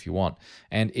activities if you want,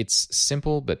 and its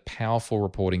simple but powerful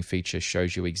reporting feature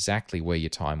shows you exactly where your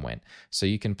time went, so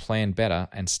you can plan better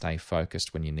and stay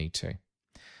focused when you need to.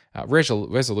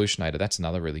 Resolutionator, that's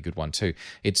another really good one too.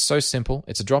 It's so simple.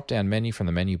 It's a drop-down menu from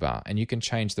the menu bar, and you can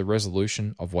change the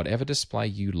resolution of whatever display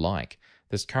you like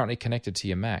that's currently connected to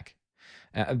your Mac.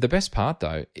 The best part,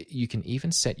 though, you can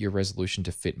even set your resolution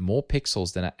to fit more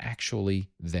pixels than are actually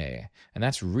there. And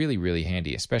that's really, really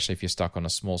handy, especially if you're stuck on a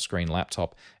small screen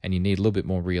laptop and you need a little bit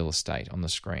more real estate on the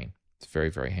screen. It's very,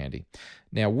 very handy.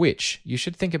 Now, Witch, you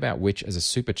should think about Witch as a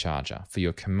supercharger for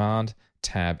your Command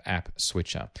Tab app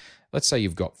switcher. Let's say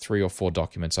you've got 3 or 4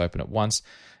 documents open at once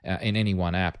in any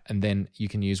one app, and then you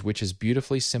can use Witch's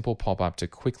beautifully simple pop-up to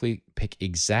quickly pick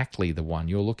exactly the one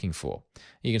you're looking for.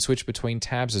 You can switch between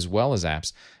tabs as well as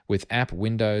apps with app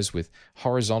windows with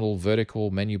horizontal,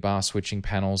 vertical menu bar switching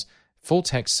panels. Full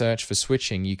text search for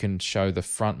switching, you can show the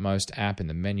frontmost app in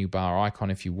the menu bar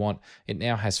icon if you want. It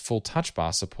now has full touch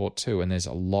bar support too, and there's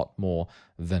a lot more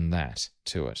than that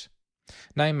to it.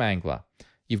 Name Mangler.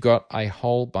 You've got a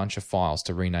whole bunch of files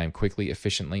to rename quickly,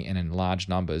 efficiently, and in large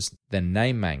numbers, then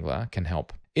Name Mangler can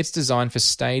help. It's designed for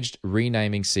staged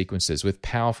renaming sequences with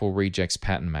powerful regex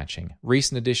pattern matching.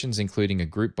 Recent additions including a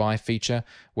group by feature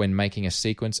when making a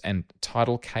sequence, and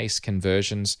title case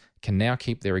conversions can now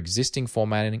keep their existing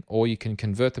formatting, or you can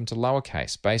convert them to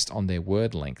lowercase based on their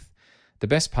word length. The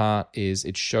best part is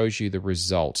it shows you the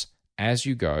result as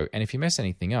you go, and if you mess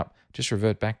anything up, just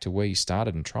revert back to where you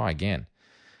started and try again.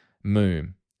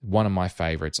 Moom. One of my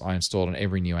favorites. I installed on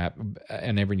every new app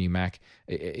and every new Mac.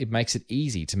 It makes it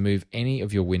easy to move any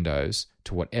of your windows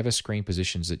to whatever screen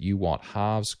positions that you want,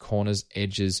 halves, corners,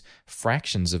 edges,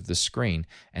 fractions of the screen,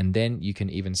 and then you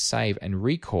can even save and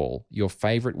recall your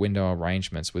favorite window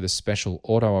arrangements with a special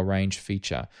auto-arrange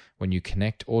feature when you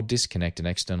connect or disconnect an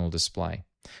external display.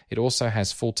 It also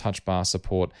has full touch bar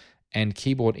support and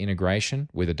keyboard integration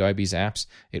with Adobe's apps.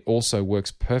 It also works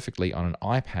perfectly on an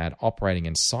iPad operating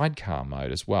in sidecar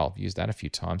mode as well. I've used that a few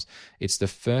times. It's the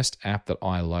first app that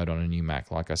I load on a new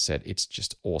Mac. Like I said, it's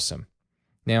just awesome.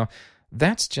 Now,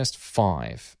 that's just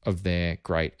 5 of their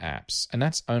great apps, and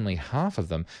that's only half of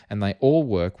them, and they all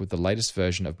work with the latest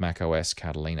version of macOS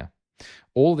Catalina.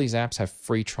 All these apps have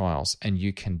free trials, and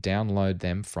you can download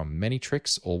them from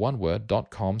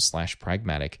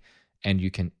manytricks.com/pragmatic, and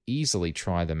you can easily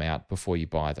try them out before you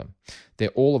buy them. They're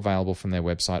all available from their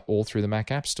website all through the Mac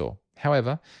App Store.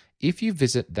 However, if you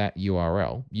visit that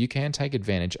URL, you can take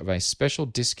advantage of a special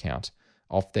discount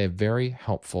off their very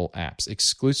helpful apps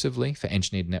exclusively for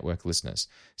Engineered Network listeners.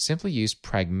 Simply use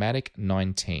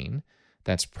Pragmatic19,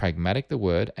 that's Pragmatic the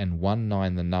word and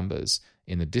 19 the numbers,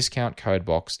 in the discount code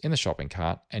box in the shopping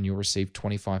cart, and you'll receive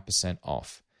 25%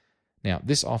 off. Now,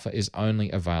 this offer is only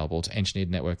available to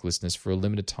Engineered Network listeners for a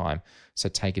limited time, so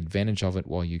take advantage of it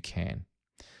while you can.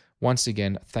 Once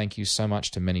again, thank you so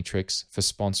much to Manytricks for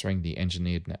sponsoring the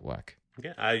Engineered Network.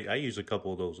 Yeah, I use a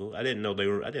couple of those. I didn't know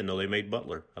they made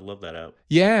Butler. I love that app.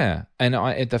 Yeah, and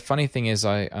the funny thing is,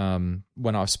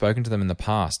 when I've spoken to them in the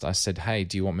past, I said, "Hey,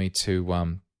 do you want me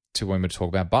to talk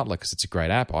about Butler, because it's a great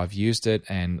app. I've used it,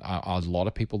 and a lot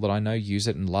of people that I know use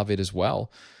it and love it as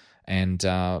well." And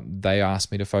they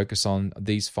asked me to focus on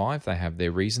these 5. They have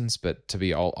their reasons, but to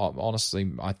be honestly,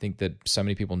 I think that so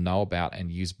many people know about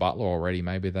and use Butler already.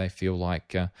 Maybe they feel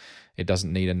like it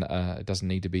doesn't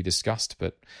need to be discussed.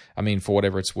 But I mean, for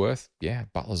whatever it's worth, yeah,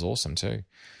 Butler's awesome too.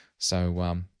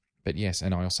 So, but yes,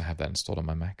 and I also have that installed on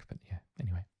my Mac. But yeah,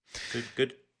 anyway,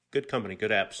 good company,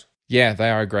 good apps. Yeah, they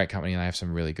are a great company and they have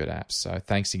some really good apps. So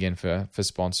thanks again for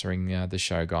sponsoring the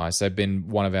show, guys. They've been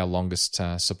one of our longest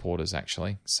supporters,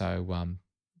 actually. So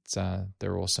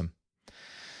they're awesome.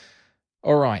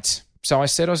 All right. So I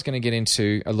said I was going to get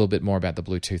into a little bit more about the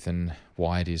Bluetooth and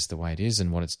why it is the way it is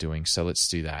and what it's doing. So let's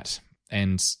do that.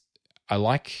 And I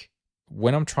like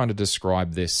when I'm trying to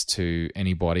describe this to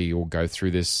anybody or go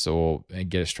through this or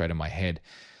get it straight in my head,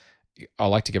 I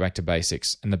like to go back to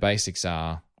basics. And the basics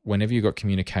are, whenever you've got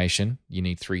communication, you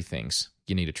need 3 things.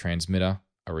 You need a transmitter,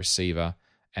 a receiver,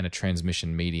 and a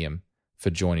transmission medium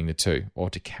for joining the 2 or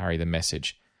to carry the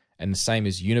message. And the same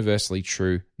is universally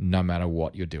true no matter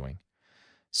what you're doing.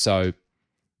 So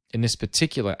in this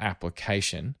particular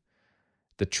application,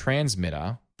 the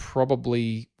transmitter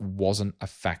probably wasn't a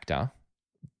factor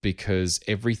because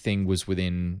everything was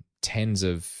within tens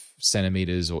of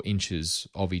centimeters or inches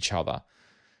of each other.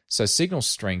 So signal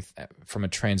strength from a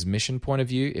transmission point of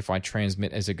view, if I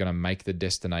transmit, is it going to make the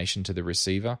destination to the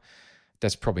receiver?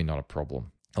 That's probably not a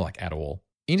problem, like at all.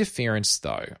 Interference,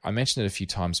 though, I mentioned it a few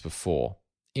times before.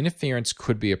 Interference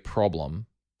could be a problem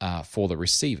for the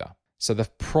receiver. So the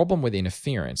problem with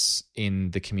interference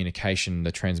in the communication,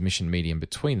 the transmission medium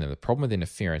between them, the problem with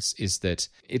interference is that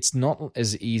it's not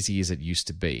as easy as it used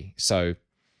to be. So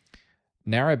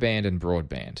narrowband and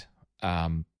broadband.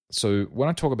 So when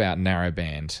I talk about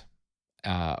narrowband,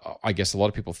 I guess a lot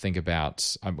of people think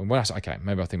about, maybe I'll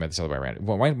think about this other way around.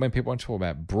 When people want to talk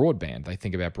about broadband, they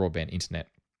think about broadband internet.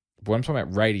 But when I'm talking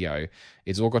about radio,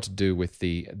 it's all got to do with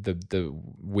the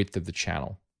width of the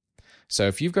channel. So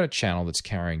if you've got a channel that's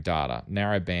carrying data,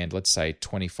 narrowband, let's say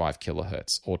 25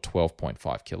 kilohertz or 12.5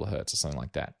 kilohertz or something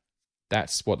like that,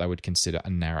 that's what they would consider a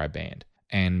narrowband.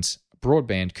 And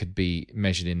broadband could be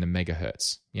measured in the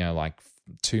megahertz, like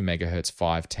 2 megahertz,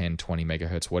 5, 10, 20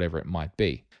 megahertz, whatever it might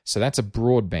be. So that's a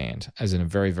broadband, as in a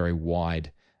very, very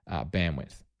wide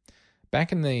bandwidth.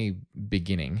 Back in the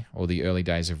beginning or the early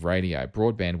days of radio,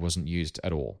 broadband wasn't used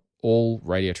at all. All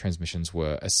radio transmissions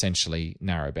were essentially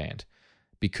narrowband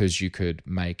because you could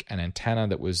make an antenna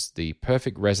that was the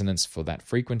perfect resonance for that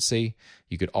frequency.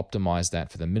 You could optimize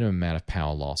that for the minimum amount of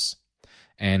power loss.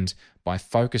 And by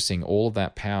focusing all of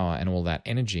that power and all that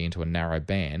energy into a narrow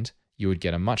band, you would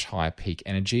get a much higher peak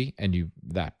energy, and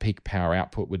that peak power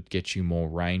output would get you more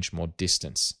range, more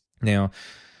distance. Now,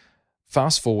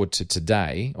 fast forward to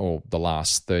today, or the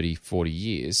last 30, 40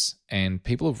 years, and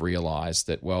people have realized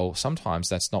that, well, sometimes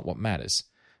that's not what matters.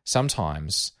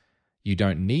 Sometimes you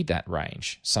don't need that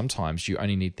range. Sometimes you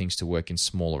only need things to work in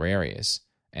smaller areas.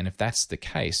 And if that's the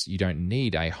case, you don't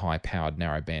need a high-powered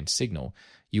narrowband signal.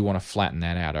 You want to flatten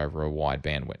that out over a wide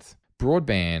bandwidth.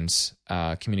 Broadband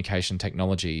communication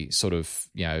technology, sort of,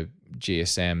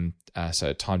 GSM,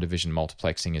 so time division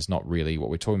multiplexing is not really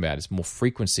what we're talking about. It's more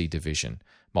frequency division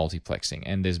multiplexing.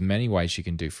 And there's many ways you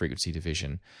can do frequency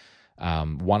division.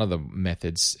 One of the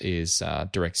methods is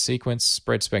direct sequence,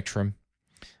 spread spectrum.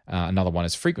 Another one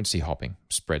is frequency hopping,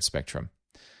 spread spectrum.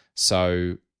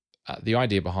 So the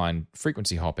idea behind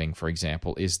frequency hopping, for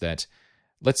example, is that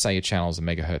let's say your channel is a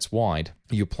megahertz wide.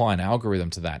 You apply an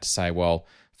algorithm to that to say, well,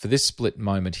 for this split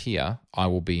moment here, I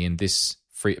will be in this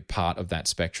part of that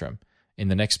spectrum. In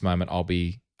the next moment, I'll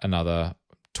be another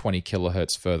 20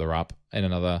 kilohertz further up. In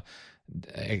another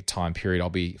time period,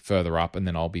 I'll be further up, and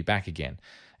then I'll be back again.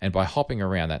 And by hopping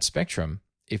around that spectrum,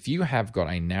 if you have got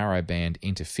a narrowband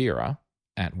interferer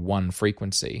at one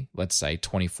frequency, let's say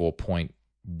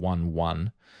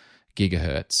 24.11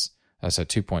 gigahertz, so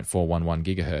 2.411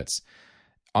 gigahertz,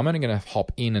 I'm only going to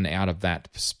hop in and out of that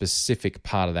specific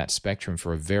part of that spectrum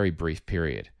for a very brief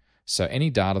period. So any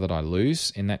data that I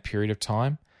lose in that period of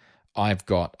time, I've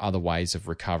got other ways of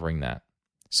recovering that.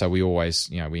 So we always,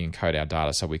 we encode our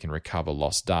data so we can recover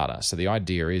lost data. So the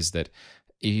idea is that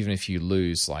even if you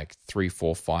lose like 3,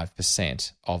 4,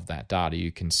 5% of that data,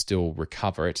 you can still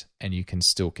recover it and you can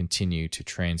still continue to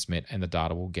transmit and the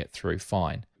data will get through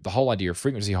fine. The whole idea of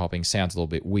frequency hopping sounds a little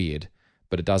bit weird,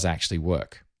 but it does actually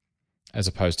work, as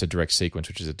opposed to direct sequence,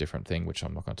 which is a different thing, which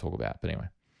I'm not going to talk about. But anyway,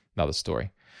 another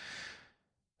story.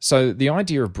 So the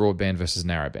idea of broadband versus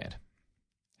narrowband.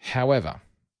 However,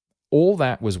 all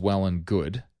that was well and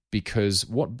good because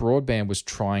what broadband was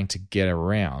trying to get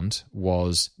around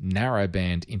was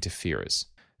narrowband interferers.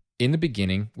 In the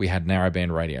beginning, we had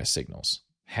narrowband radio signals.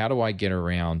 How do I get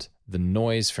around the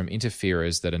noise from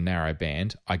interferers that are narrow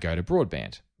band, I go to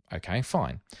broadband. Okay,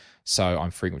 fine. So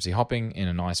I'm frequency hopping in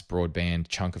a nice broadband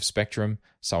chunk of spectrum,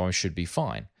 so I should be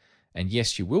fine. And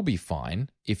yes, you will be fine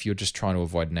if you're just trying to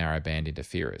avoid narrowband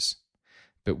interferers.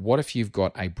 But what if you've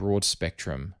got a broad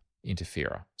spectrum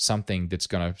interferer, something that's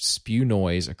going to spew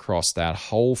noise across that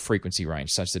whole frequency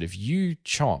range, such that if you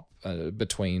chop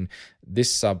between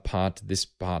this subpart to this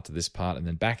part to this part and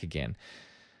then back again,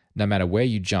 no matter where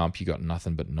you jump, you got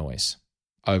nothing but noise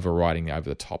overriding over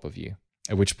the top of you,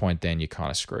 at which point then you're kind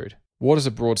of screwed. What does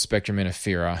a broad spectrum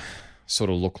interferer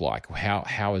sort of look like?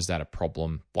 How is that a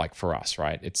problem like for us,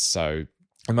 right? It's so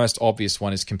the most obvious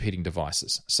one is competing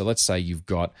devices. So let's say you've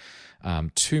got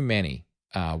too many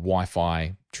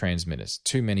Wi-Fi transmitters,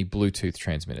 too many Bluetooth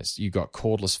transmitters. You've got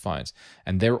cordless phones,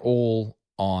 and they're all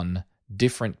on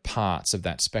different parts of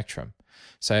that spectrum.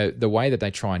 So the way that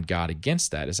they try and guard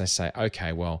against that is they say,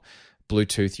 okay, well,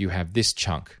 Bluetooth, you have this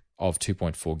chunk of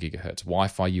 2.4 gigahertz.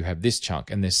 Wi-Fi, you have this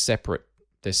chunk, and they're separate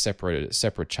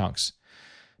chunks.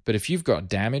 But if you've got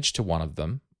damage to one of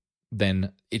them,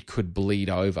 then it could bleed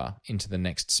over into the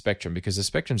next spectrum because the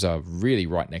spectrums are really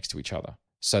right next to each other.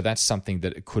 So that's something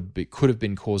that it could have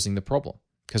been causing the problem.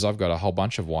 Because I've got a whole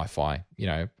bunch of Wi-Fi,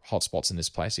 hotspots in this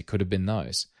place. It could have been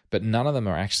those. But none of them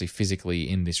are actually physically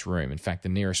in this room. In fact, the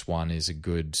nearest one is a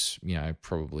good,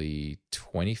 probably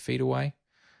 20 feet away.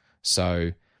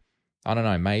 So I don't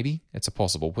know, maybe it's a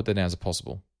possible. Put that down as a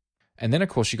possible. And then, of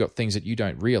course, you've got things that you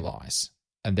don't realize.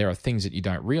 And there are things that you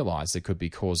don't realize that could be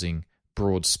causing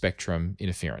broad spectrum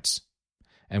interference.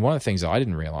 And one of the things that I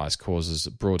didn't realize causes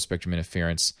broad spectrum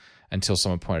interference until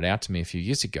someone pointed out to me a few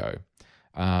years ago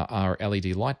are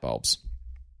LED light bulbs.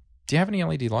 Do you have any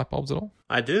LED light bulbs at all?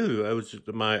 I do.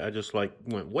 I just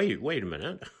went, wait a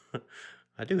minute.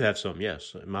 I do have some,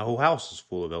 yes. My whole house is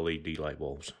full of LED light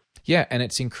bulbs. Yeah, and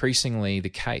it's increasingly the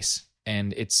case.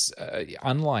 And it's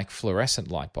unlike fluorescent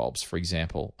light bulbs, for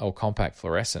example, or compact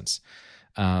fluorescents.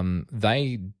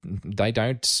 They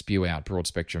don't spew out broad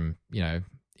spectrum,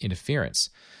 interference.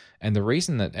 And the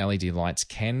reason that LED lights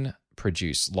can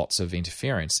produce lots of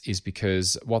interference is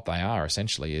because what they are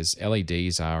essentially is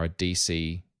LEDs are a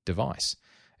DC device,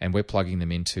 and we're plugging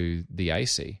them into the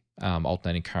AC,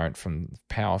 alternating current from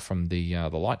power from the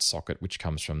light socket, which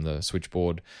comes from the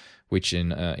switchboard, which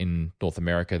in North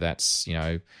America that's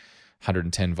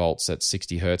 110 volts at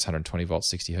 60 hertz, 120 volts,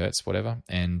 60 hertz, whatever.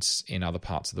 And in other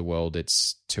parts of the world,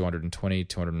 it's 220,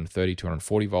 230,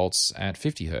 240 volts at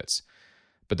 50 hertz.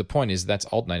 But the point is that's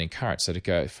alternating current. So to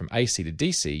go from AC to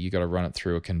DC, you got to run it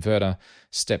through a converter,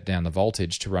 step down the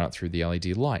voltage to run it through the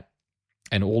LED light.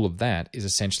 And all of that is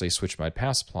essentially a switch mode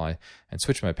power supply. And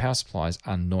switch mode power supplies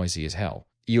are noisy as hell.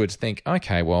 You would think,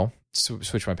 okay, well,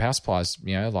 switch mode power supplies,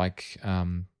 like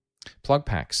plug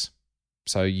packs.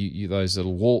 So you those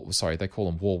little they call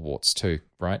them wall warts too,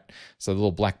 right? So the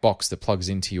little black box that plugs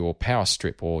into your power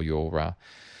strip or your,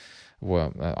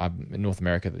 in North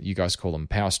America, you guys call them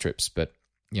power strips, but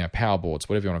power boards,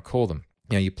 whatever you want to call them.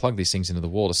 You plug these things into the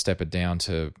wall to step it down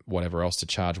to whatever else to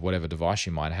charge whatever device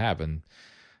you might have, and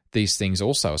these things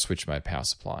also are switch mode power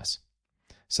supplies.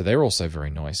 So they're also very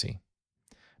noisy.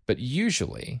 But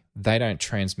usually they don't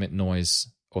transmit noise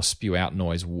or spew out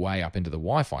noise way up into the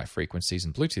Wi-Fi frequencies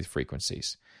and Bluetooth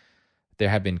frequencies. There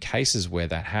have been cases where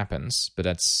that happens, but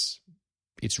it's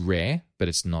rare, but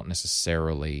it's not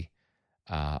necessarily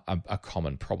a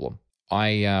common problem.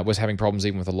 I was having problems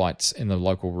even with the lights in the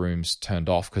local rooms turned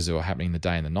off because they were happening in the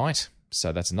day and the night.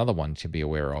 So that's another one to be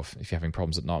aware of. If you're having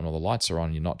problems at night and all the lights are on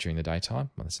and you're not during the daytime,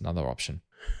 well, that's another option.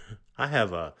 I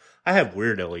have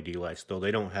weird LED lights though.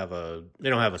 They don't have a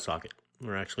socket.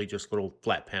 They're actually just little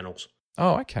flat panels.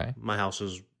 Oh, okay. My house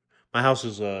is I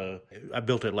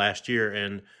built it last year,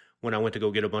 and when I went to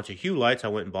go get a bunch of Hue lights, I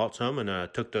went and bought some,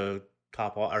 and took the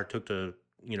top off, or took the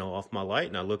off my light,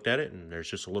 and I looked at it, and there's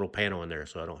just a little panel in there,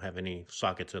 so I don't have any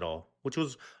sockets at all, which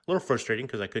was a little frustrating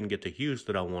because I couldn't get the hues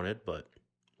that I wanted, but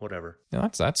whatever. Yeah,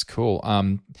 that's cool.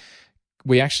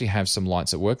 We actually have some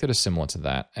lights at work that are similar to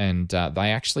that, and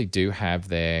they actually do have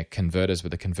their converters,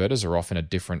 but the converters are off in a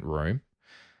different room,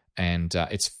 and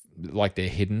it's like they're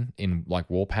hidden in like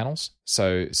wall panels.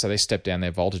 So they step down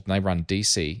their voltage and they run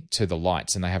DC to the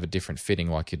lights, and they have a different fitting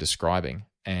like you're describing.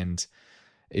 And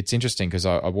it's interesting because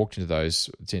I walked into this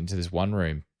one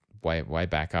room way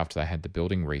back after they had the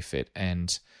building refit,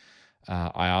 and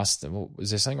I asked them, well,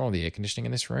 is there something wrong with the air conditioning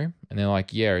in this room? And they're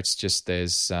like, yeah, it's just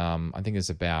there's I think there's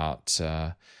about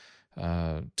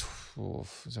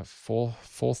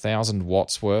 4,000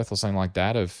 watts worth or something like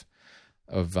that of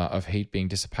heat being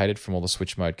dissipated from all the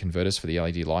switch mode converters for the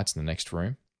LED lights in the next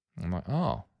room. I'm like,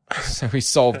 oh, so we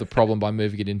solved the problem by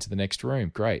moving it into the next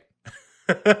room. Great.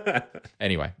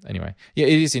 Anyway, yeah,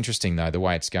 it is interesting though the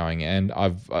way it's going, and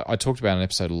I talked about an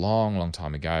episode a long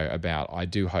time ago about I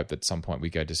do hope that at some point we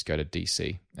just go to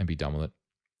DC and be done with it.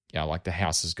 Yeah, like the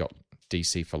house has got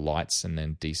DC for lights and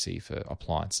then DC for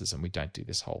appliances, and we don't do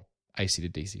this whole AC to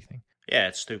DC thing. Yeah,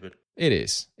 it's stupid. It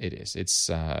is. It's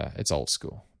old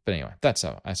school. But anyway, that's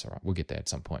all right. We'll get there at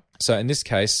some point. So in this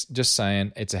case, just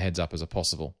saying it's a heads up as a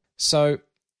possible. So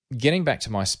getting back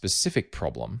to my specific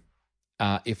problem,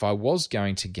 if I was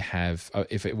going to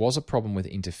if it was a problem with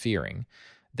interfering,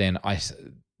 then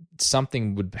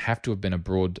something would have to have been a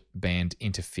broadband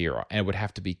interferer, and it would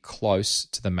have to be close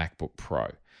to the MacBook Pro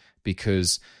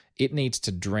because it needs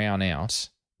to drown out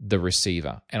the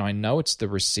receiver. And I know it's the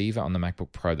receiver on the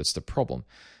MacBook Pro that's the problem,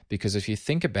 because if you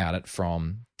think about it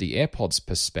from the AirPods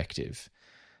perspective,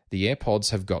 the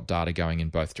AirPods have got data going in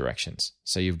both directions.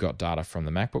 So you've got data from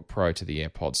the MacBook Pro to the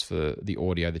AirPods for the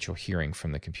audio that you're hearing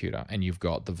from the computer, and you've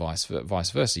got the vice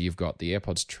versa. You've got the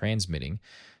AirPods transmitting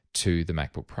to the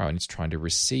MacBook Pro, and it's trying to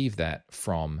receive that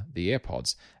from the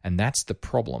AirPods, and that's the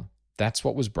problem. That's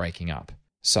what was breaking up.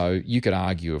 So you could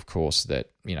argue, of course,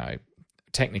 that,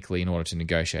 technically in order to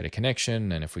negotiate a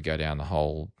connection, and if we go down the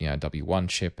whole, W1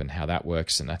 chip and how that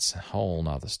works, and that's a whole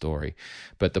nother story.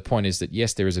 But the point is that,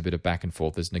 yes, there is a bit of back and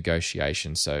forth, there's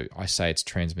negotiation, so I say it's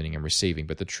transmitting and receiving,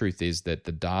 but the truth is that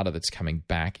the data that's coming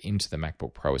back into the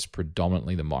MacBook Pro is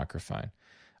predominantly the microphone.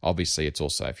 Obviously, it's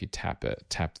also, if you tap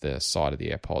the side of the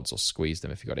AirPods or squeeze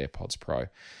them if you've got AirPods Pro,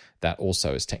 that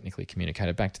also is technically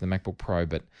communicated back to the MacBook Pro,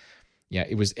 but yeah,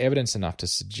 it was evidence enough to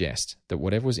suggest that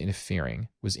whatever was interfering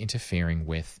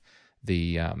with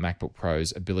the MacBook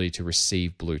Pro's ability to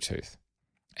receive Bluetooth.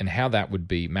 And how that would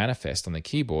be manifest on the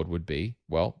keyboard would be,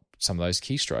 well, some of those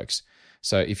keystrokes.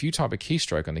 So if you type a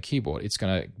keystroke on the keyboard, it's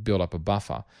going to build up a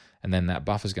buffer, and then that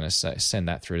buffer is going to send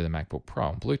that through to the MacBook Pro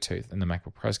on Bluetooth, and the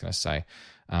MacBook Pro is going to say,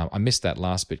 I missed that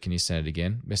last bit, can you send it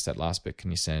again? Missed that last bit, can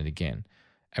you send it again?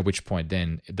 At which point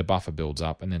then the buffer builds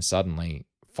up, and then suddenly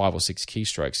 5 or 6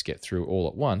 keystrokes get through all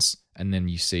at once, and then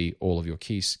you see all of your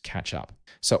keys catch up.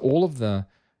 So all of the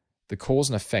cause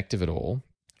and effect of it all,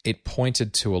 it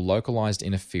pointed to a localized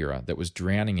interferer that was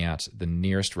drowning out the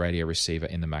nearest radio receiver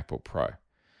in the MacBook Pro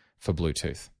for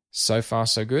Bluetooth. So far,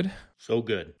 so good? So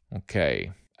good.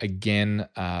 Okay. Again,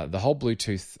 the whole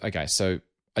Bluetooth... Okay, so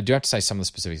I do have to say some of the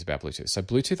specifics about Bluetooth. So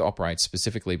Bluetooth operates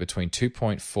specifically between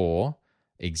 2.4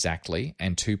 exactly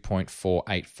and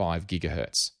 2.485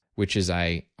 gigahertz, which is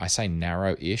I say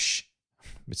narrow-ish,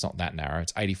 it's not that narrow,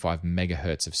 it's 85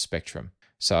 megahertz of spectrum.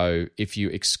 So if you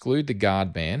exclude the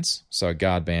guard bands, so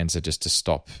guard bands are just to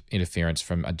stop interference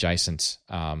from adjacent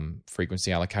frequency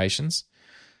allocations.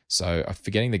 So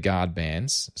forgetting the guard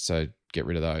bands, so get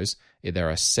rid of those, there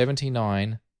are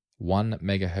 79 1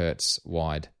 megahertz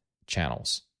wide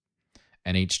channels.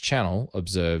 And each channel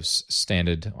observes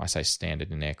standard, I say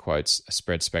standard in air quotes,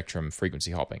 spread spectrum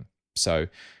frequency hopping. So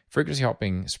frequency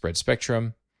hopping, spread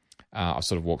spectrum, I'll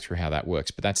sort of walk through how that works,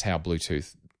 but that's how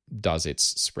Bluetooth does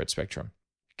its spread spectrum.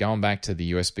 Going back to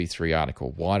the USB 3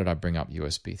 article, why did I bring up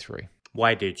USB 3?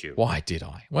 Why did you? Why did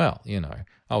I? Well,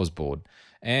 I was bored,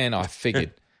 and I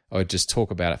figured I would just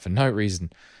talk about it for no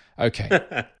reason.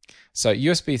 Okay, so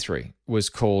USB 3 was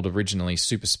called originally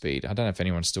Super Speed. I don't know if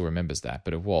anyone still remembers that,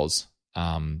 but it was.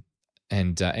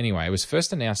 Anyway, it was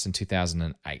first announced in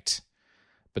 2008.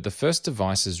 But the first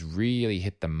devices really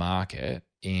hit the market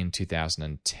in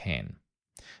 2010.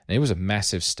 And it was a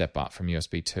massive step up from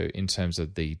USB 2 in terms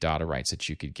of the data rates that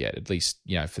you could get, at least,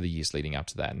 for the years leading up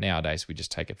to that. Nowadays, we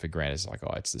just take it for granted. It's like,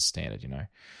 it's the standard,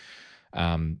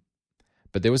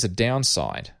 But there was a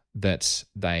downside that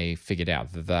they figured out.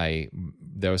 There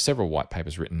were several white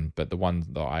papers written, but the one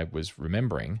that I was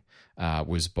remembering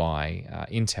was by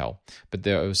Intel. But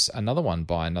there was another one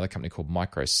by another company called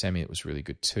Microsemi that was really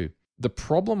good too. The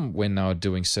problem when they were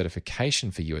doing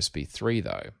certification for USB 3,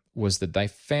 though, was that they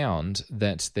found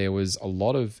that there was a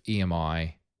lot of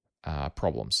EMI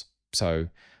problems. So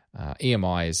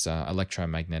EMI is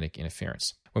electromagnetic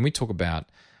interference. When we talk about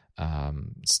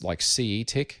like CE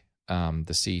tick,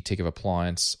 the CE tick of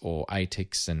appliance, or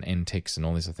ATICs and NTICs and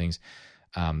all these other things,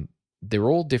 they're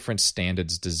all different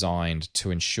standards designed to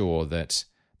ensure that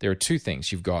there are two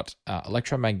things. You've got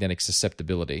electromagnetic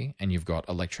susceptibility, and you've got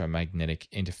electromagnetic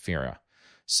interferer.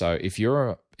 So if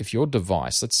your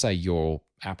device, let's say you're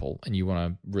Apple, and you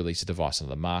want to release a device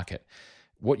onto the market,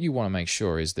 what you want to make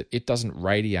sure is that it doesn't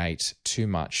radiate too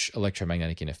much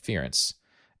electromagnetic interference,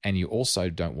 and you also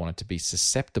don't want it to be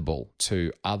susceptible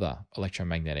to other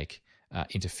electromagnetic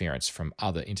interference from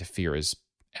other interferers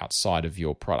outside of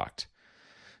your product.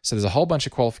 So there's a whole bunch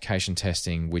of qualification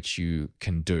testing which you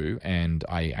can do, and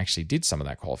I actually did some of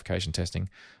that qualification testing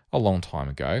a long time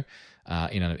ago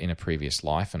in a previous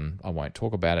life, and I won't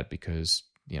talk about it because,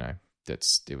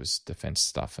 it was defense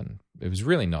stuff, and it was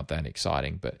really not that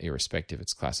exciting, but irrespective,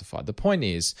 it's classified. The point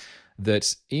is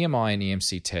that EMI and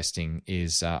EMC testing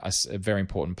is a very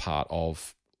important part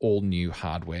of all new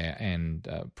hardware and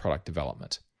product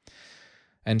development.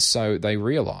 And so they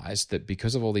realized that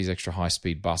because of all these extra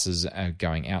high-speed buses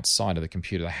going outside of the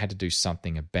computer, they had to do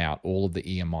something about all of the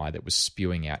EMI that was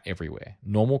spewing out everywhere.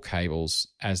 Normal cables,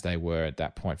 as they were at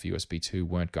that point for USB 2,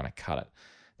 weren't going to cut it.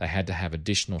 They had to have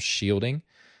additional shielding,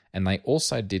 and they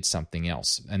also did something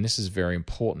else, and this is very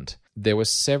important. There were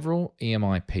several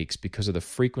EMI peaks because of the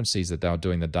frequencies that they were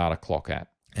doing the data clock at,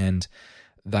 and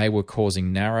they were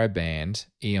causing narrowband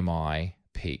EMI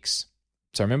peaks.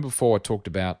 So remember before I talked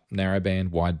about narrowband,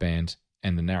 wideband,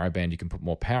 and the narrowband, you can put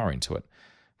more power into it.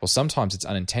 Well, sometimes it's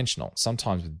unintentional.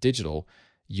 Sometimes with digital,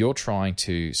 you're trying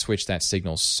to switch that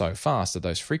signal so fast at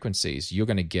those frequencies, you're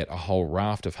going to get a whole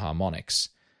raft of harmonics,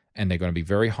 and they're going to be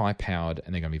very high powered,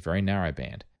 and they're going to be very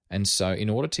narrowband. And so in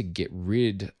order to get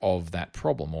rid of that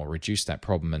problem or reduce that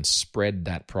problem and spread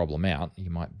that problem out, you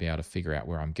might be able to figure out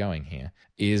where I'm going here,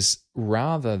 is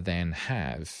rather than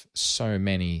have so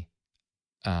many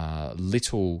so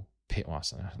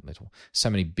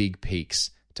many big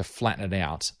peaks to flatten it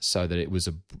out so that it was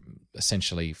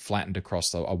essentially flattened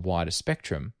across a wider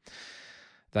spectrum,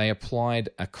 they applied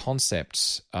a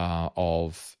concept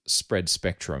of spread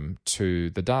spectrum to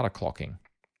the data clocking.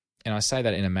 And I say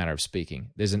that in a manner of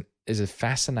speaking. There's a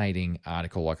fascinating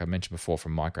article, like I mentioned before,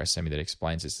 from Microsemi that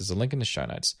explains this. There's a link in the show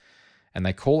notes, and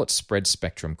they call it spread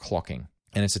spectrum clocking.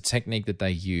 And it's a technique that they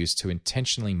use to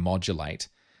intentionally modulate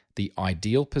the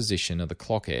ideal position of the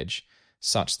clock edge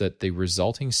such that the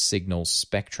resulting signal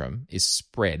spectrum is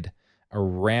spread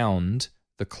around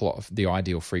the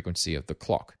ideal frequency of the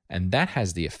clock. And that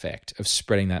has the effect of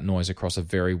spreading that noise across a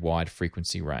very wide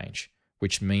frequency range,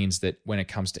 which means that when it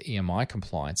comes to EMI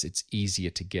compliance, it's easier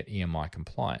to get EMI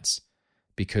compliance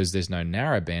because there's no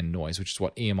narrowband noise, which is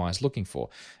what EMI is looking for.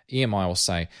 EMI will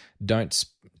say, don't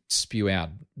spew out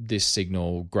this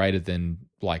signal greater than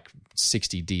like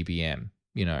 60 dBm,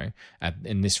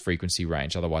 in this frequency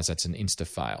range. Otherwise, that's an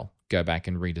insta-fail. Go back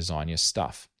and redesign your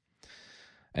stuff.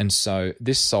 And so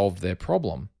this solved their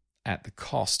problem at the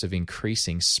cost of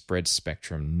increasing spread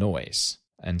spectrum noise.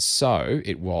 And so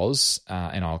it was,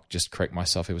 and I'll just correct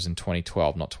myself, it was in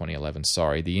 2012, not 2011,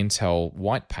 sorry, the Intel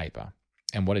white paper.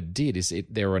 And what it did is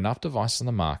there were enough devices on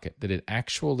the market that it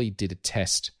actually did a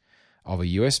test of a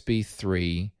USB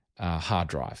 3 hard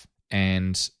drive.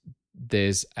 And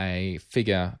there's a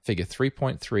figure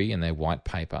 3.3 in their white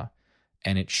paper,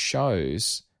 and it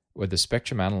shows with the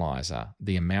spectrum analyzer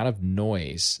the amount of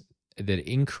noise that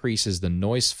increases the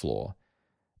noise floor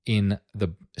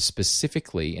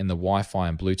specifically in the Wi-Fi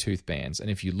and Bluetooth bands. And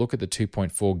if you look at the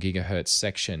 2.4 gigahertz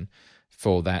section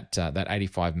for that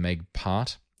 85 meg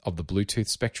part of the Bluetooth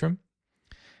spectrum,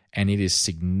 and it is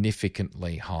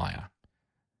significantly higher.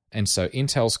 And so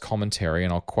Intel's commentary,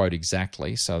 and I'll quote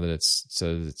exactly so that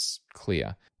it's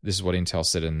clear. This is what Intel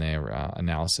said in their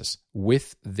analysis.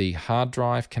 With the hard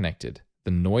drive connected,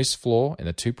 the noise floor in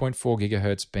the 2.4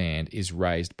 gigahertz band is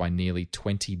raised by nearly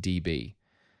 20 dB.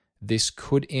 This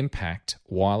could impact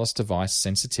wireless device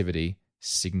sensitivity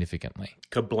significantly.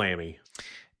 Kablammy.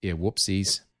 Yeah,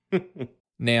 whoopsies.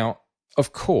 Now,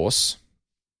 of course,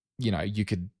 you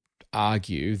could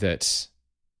argue that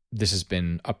this has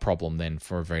been a problem then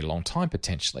for a very long time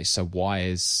potentially. So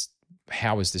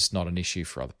how is this not an issue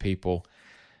for other people?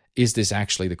 Is this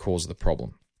actually the cause of the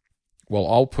problem? Well,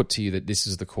 I'll put to you that this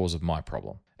is the cause of my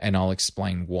problem, and I'll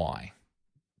explain why.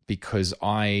 Because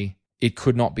it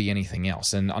could not be anything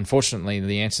else. And unfortunately,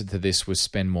 the answer to this was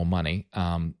spend more money,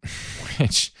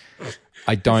 which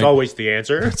I don't... It's always the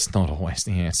answer. It's not always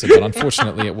the answer, but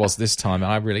unfortunately it was this time,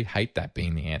 and I really hate that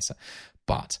being the answer.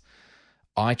 But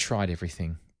I tried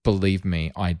everything. Believe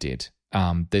me, I did.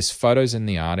 There's photos in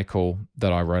the article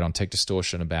that I wrote on Tech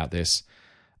Distortion about this.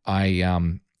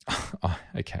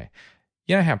 Okay.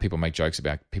 You know how people make jokes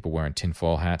about people wearing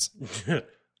tinfoil hats?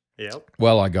 Yep.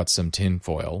 Well, I got some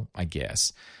tinfoil, I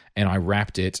guess, and I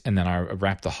wrapped it, and then I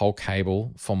wrapped the whole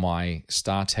cable for my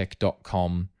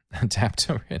StarTech.com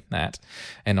adapter in that,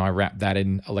 and I wrapped that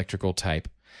in electrical tape,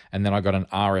 and then I got an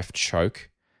RF choke,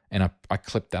 and I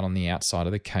clipped that on the outside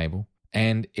of the cable,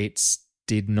 and it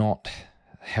did not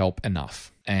help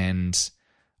enough. And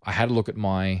I had a look at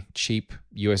my cheap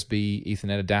USB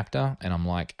Ethernet adapter, and I'm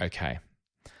like, okay,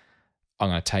 I'm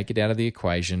going to take it out of the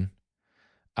equation.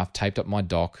 I've taped up my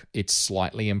dock. It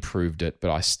slightly improved it,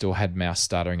 but I still had mouse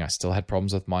stuttering. I still had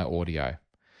problems with my audio.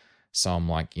 So I'm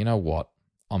like, you know what?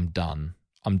 I'm done.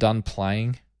 I'm done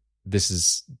playing. this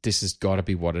has got to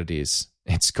be what it is.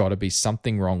 It's got to be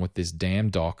something wrong with this damn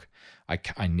dock.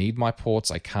 I need my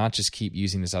ports. I can't just keep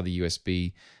using this other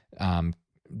USB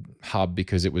hub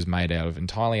because it was made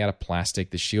entirely out of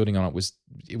plastic. The shielding on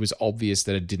it was obvious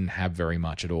that it didn't have very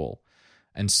much at all.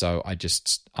 And so I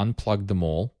just unplugged them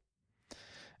all.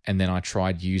 And then I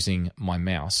tried using my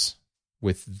mouse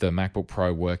with the MacBook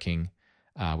Pro working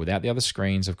without the other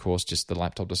screens, of course, just the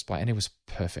laptop display. And it was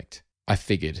perfect. I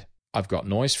figured I've got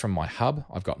noise from my hub.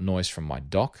 I've got noise from my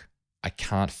dock. I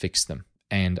can't fix them.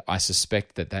 And I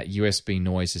suspect that USB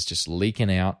noise is just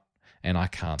leaking out and I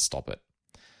can't stop it.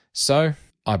 So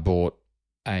I bought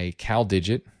a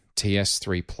CalDigit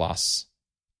TS3 Plus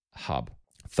hub,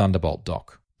 Thunderbolt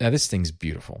dock. Now this thing's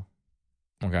beautiful.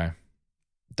 Okay.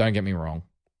 Don't get me wrong.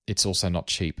 It's also not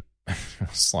cheap.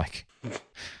 It's like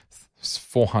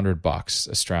 $400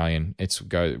 Australian.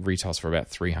 Retails for about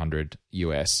 $300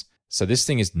 US. So this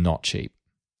thing is not cheap.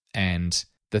 And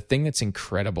the thing that's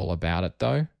incredible about it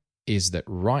though is that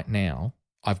right now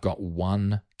I've got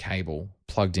one cable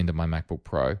plugged into my MacBook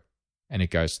Pro and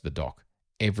it goes to the dock.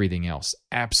 Everything else,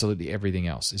 absolutely everything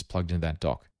else is plugged into that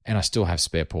dock. And I still have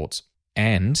spare ports.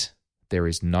 And there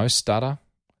is no stutter.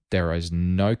 There is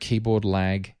no keyboard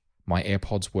lag. My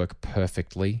AirPods work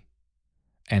perfectly.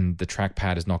 And the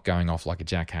trackpad is not going off like a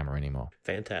jackhammer anymore.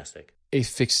 Fantastic. It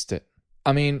fixed it.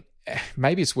 I mean,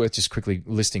 maybe it's worth just quickly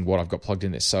listing what I've got plugged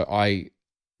in this. So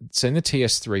in the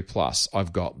TS3 Plus,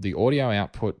 I've got the audio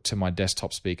output to my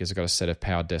desktop speakers. I've got a set of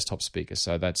powered desktop speakers.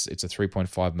 So it's a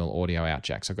 3.5mm audio out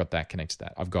jack. So I've got that connected to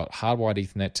that. I've got hardwired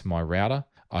Ethernet to my router.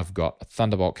 I've got a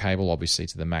Thunderbolt cable, obviously,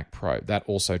 to the Mac Pro. That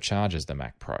also charges the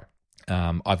Mac Pro.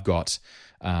 I've got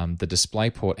the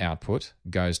DisplayPort output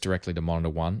goes directly to monitor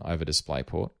 1 over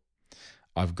DisplayPort.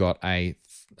 I've got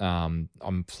I'm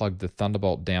plugged the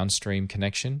Thunderbolt downstream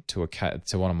connection to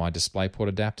one of my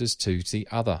DisplayPort adapters to the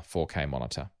other 4K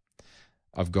monitor.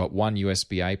 I've got one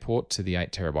USB-A port to the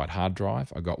 8TB hard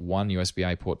drive. I've got one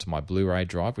USB-A port to my Blu-ray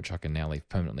drive, which I can now leave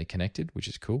permanently connected, which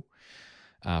is cool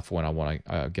for when I want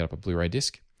to get up a Blu-ray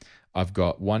disc. I've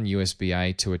got one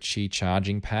USB-A to a Qi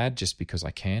charging pad just because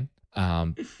I can.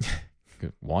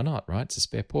 Why not, right? It's a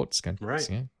spare port. It's going, right.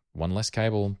 One less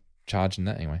cable charging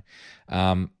that anyway.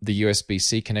 The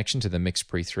USB-C connection to the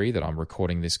MixPre 3 that I'm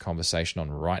recording this conversation on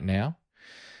right now.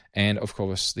 And, of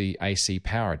course, the AC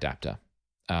power adapter,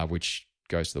 which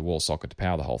goes to the wall socket to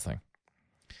power the whole thing.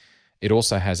 It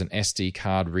also has an SD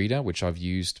card reader, which I've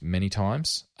used many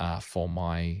times for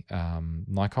my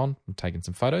Nikon. I'm taking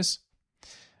some photos.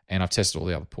 And I've tested all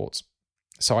the other ports.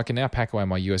 So I can now pack away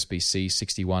my USB-C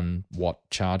 61-watt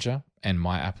charger and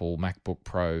my Apple MacBook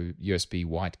Pro USB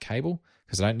white cable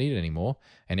because I don't need it anymore,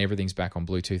 and everything's back on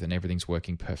Bluetooth and everything's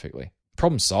working perfectly.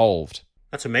 Problem solved.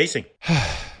 That's amazing.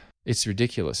 It's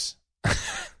ridiculous.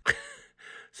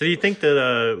 So do you think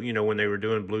that when they were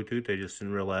doing Bluetooth, they just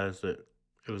didn't realize that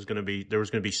there was going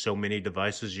to be so many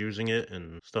devices using it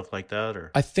and stuff like that?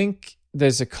 Or I think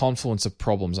there's a confluence of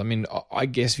problems. I mean, I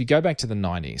guess if you go back to the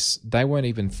 90s, they weren't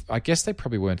even, I guess they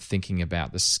probably weren't thinking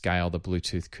about the scale that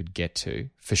Bluetooth could get to,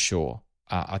 for sure.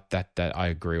 That I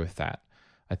agree with that.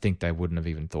 I think they wouldn't have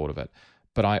even thought of it.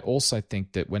 But I also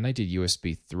think that when they did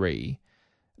USB 3,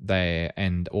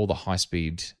 and all the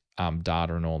high-speed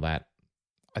data and all that,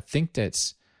 I think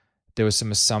there were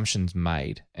some assumptions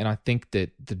made. And I think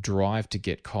that the drive to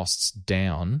get costs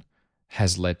down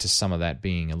has led to some of that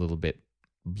being a little bit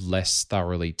less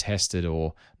thoroughly tested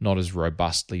or not as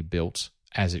robustly built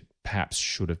as it perhaps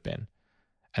should have been.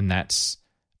 And that's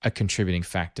a contributing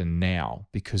factor now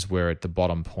because we're at the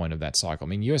bottom point of that cycle. I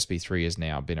mean, USB 3 has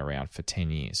now been around for 10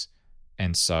 years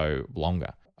and so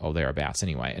longer, or thereabouts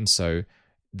anyway. And so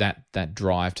that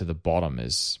drive to the bottom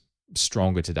is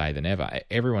stronger today than ever.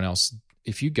 Everyone else,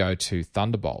 if you go to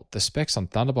Thunderbolt, the specs on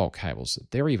Thunderbolt cables,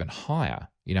 they're even higher,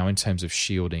 in terms of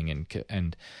shielding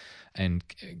and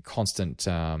constant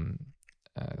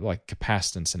like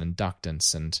capacitance and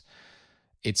inductance, and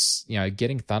it's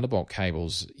getting Thunderbolt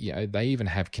cables. They even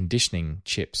have conditioning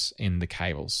chips in the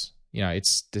cables.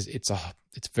 It's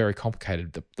very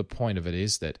complicated. The point of it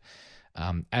is that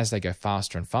as they go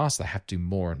faster and faster, they have to do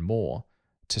more and more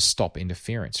to stop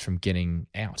interference from getting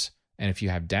out. And if you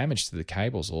have damage to the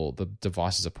cables or the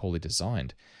devices are poorly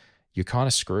designed, you're kind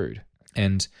of screwed.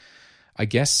 And I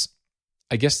guess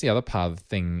the other part of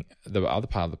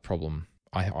the problem,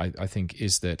 I think,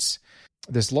 is that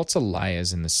there's lots of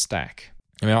layers in the stack.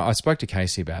 I mean, I spoke to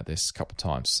Casey about this a couple of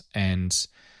times, and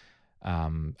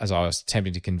as I was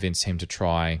attempting to convince him to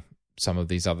try some of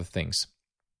these other things.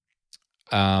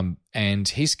 And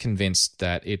he's convinced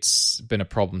that it's been a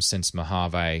problem since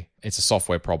Mojave. It's a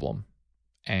software problem,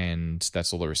 and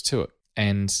that's all there is to it.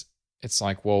 And it's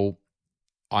like, well,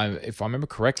 if I remember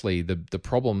correctly, the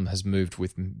problem has moved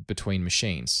between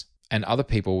machines, and other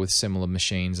people with similar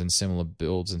machines and similar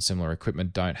builds and similar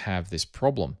equipment don't have this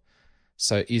problem.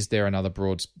 So is there another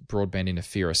broadband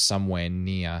interferer somewhere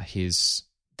near his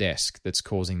desk that's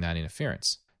causing that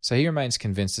interference? So he remains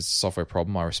convinced it's a software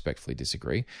problem. I respectfully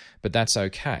disagree, but that's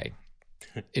okay.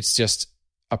 It's just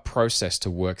a process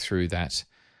to work through that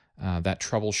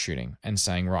troubleshooting and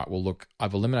saying, right, well, look,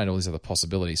 I've eliminated all these other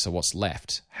possibilities, so what's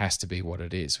left has to be what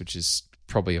it is, which is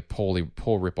probably a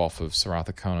poor rip-off of Sir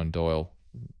Arthur Conan Doyle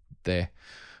there,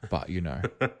 but you know.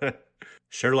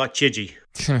 Sherlock Chidgey.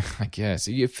 I guess.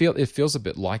 It feels a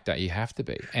bit like that. You have to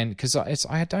be. And because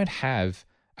I don't have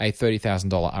a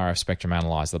 $30,000 RF spectrum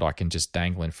analyzer that I can just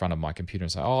dangle in front of my computer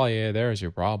and say, oh, yeah, there is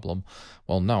your problem.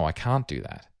 Well, no, I can't do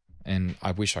that. And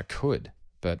I wish I could,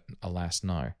 but alas,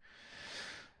 no.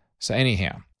 So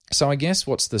anyhow, I guess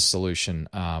what's the solution?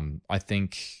 I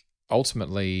think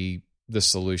ultimately the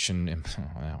solution,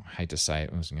 I hate to say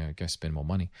it, I was going to go spend more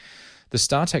money. The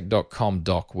StarTech.com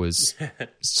dock was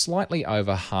slightly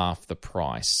over half the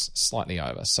price, slightly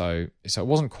over. So it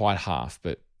wasn't quite half,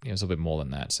 but it was a bit more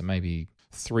than that. So maybe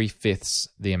 3/5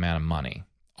 the amount of money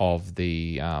of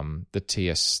the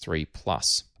TS3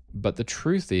 Plus. But the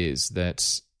truth is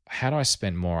that had I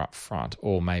spent more up front,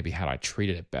 or maybe had I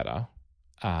treated it better,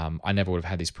 I never would have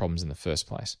had these problems in the first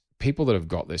place. People that have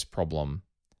got this problem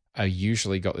are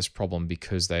usually got this problem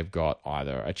because they've got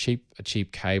either a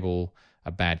cheap cable,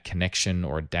 a bad connection,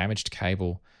 or a damaged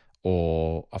cable,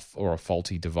 or a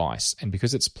faulty device. And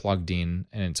because it's plugged in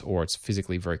and it's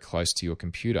physically very close to your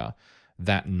computer,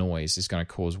 that noise is going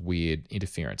to cause weird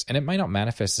interference. And it may not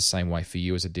manifest the same way for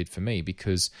you as it did for me,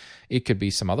 because it could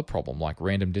be some other problem like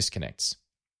random disconnects.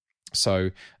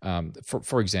 So,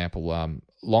 for example,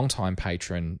 longtime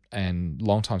patron and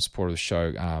longtime supporter of the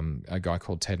show, a guy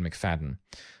called Ted McFadden,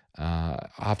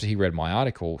 after he read my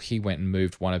article, he went and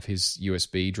moved one of his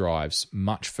USB drives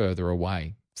much further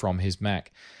away from his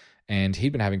Mac, and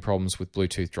he'd been having problems with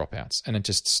Bluetooth dropouts, and it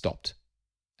just stopped.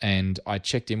 And I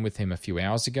checked in with him a few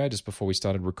hours ago, just before we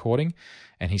started recording,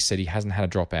 and he said he hasn't had a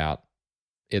dropout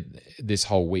this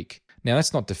whole week. Now,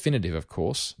 that's not definitive, of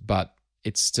course, but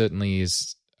it certainly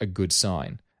is a good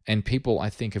sign. And people, I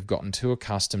think, have gotten too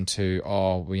accustomed to,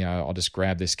 I'll just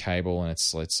grab this cable and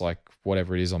it's like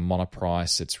whatever it is on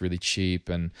Monoprice, it's really cheap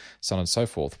and so on and so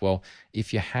forth. Well,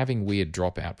 if you're having weird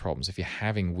dropout problems, if you're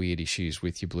having weird issues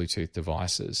with your Bluetooth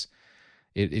devices,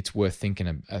 it's worth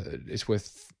thinking, it's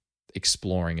worth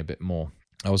exploring a bit more.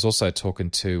 I was also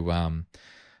talking to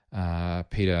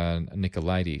Peter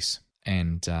Nicolaides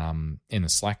and in the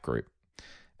Slack group,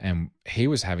 and he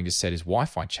was having to set his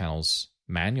Wi-Fi channels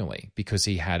manually because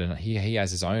he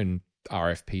has his own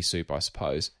RFP soup, I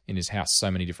suppose, in his house. So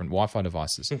many different Wi-Fi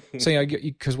devices. So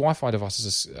because Wi-Fi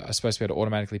devices are supposed to be able to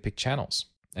automatically pick channels,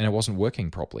 and it wasn't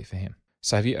working properly for him.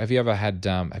 So have you ever had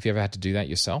to do that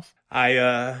yourself?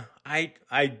 I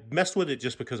messed with it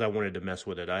just because I wanted to mess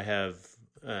with it. I have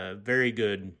very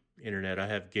good internet. I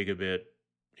have gigabit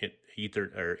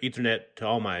Ethernet to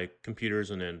all my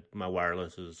computers, and then my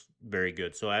wireless is very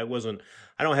good. So I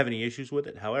don't have any issues with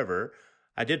it. However,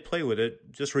 I did play with it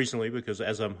just recently because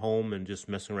as I'm home and just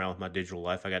messing around with my digital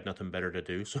life, I got nothing better to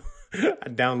do. So I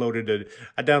downloaded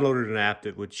an app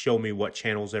that would show me what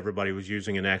channels everybody was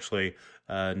using, and actually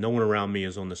no one around me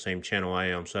is on the same channel I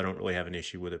am, so I don't really have an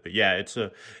issue with it. But yeah,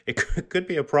 it could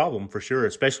be a problem for sure,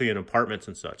 especially in apartments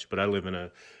and such. But I live in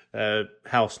a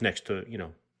house next to,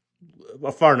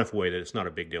 far enough away that it's not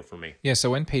a big deal for me. Yeah, so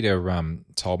when Peter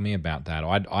told me about that,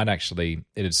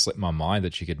 it had slipped my mind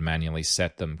that you could manually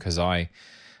set them, because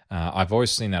I've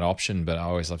always seen that option, but I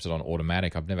always left it on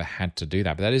automatic. I've never had to do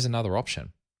that, but that is another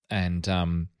option. And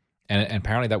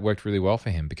apparently that worked really well for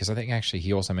him, because I think actually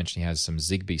he also mentioned he has some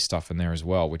Zigbee stuff in there as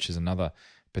well, which is another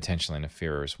potential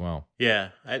interferer as well.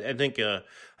 Yeah, I think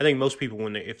most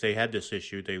people, if they had this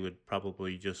issue, they would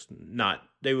probably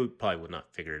would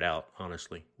not figure it out,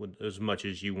 honestly, as much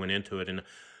as you went into it. And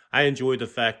I enjoy the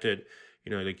fact that,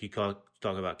 like you talk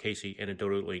about Casey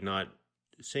anecdotally not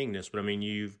seeing this, but I mean,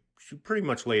 you pretty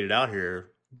much laid it out here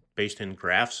based in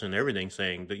graphs and everything,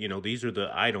 saying that, these are the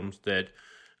items that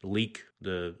leak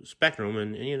the spectrum,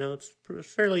 and it's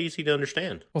fairly easy to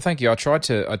understand. Well, thank you. I tried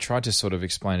to sort of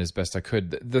explain as best I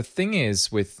could. The thing is,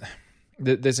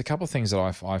 there's a couple of things that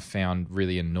I've found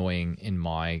really annoying in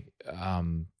my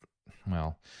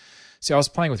I was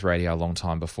playing with radio a long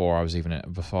time before I was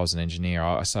an engineer.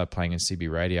 I started playing in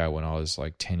CB radio when I was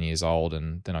like 10 years old,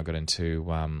 and then I got into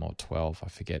or 12, I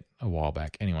forget, a while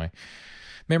back. Anyway,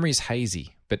 memory is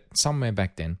hazy, but somewhere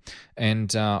back then.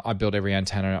 And I built every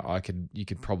antenna you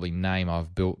could probably name.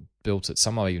 I've built built it.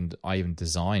 Some I even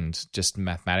designed just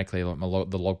mathematically, like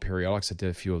the log periodics. I did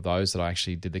a few of those that I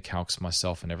actually did the calcs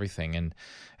myself and everything, and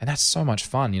that's so much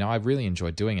fun. I really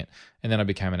enjoyed doing it. And then I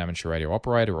became an amateur radio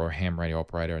operator or a ham radio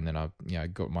operator, and then I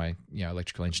got my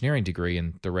electrical engineering degree,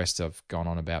 and the rest I've gone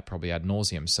on about probably ad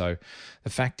nauseum. So the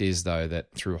fact is, though,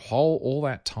 that through all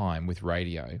that time with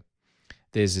radio,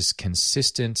 there's this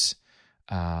consistent,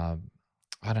 I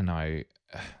don't know,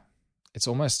 it's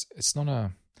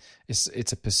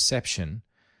a perception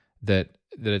that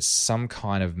it's some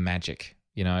kind of magic,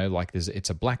 like it's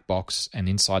a black box, and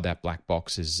inside that black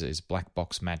box is black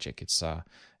box magic. It's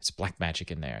black magic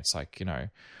in there. It's like,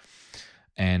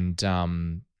 and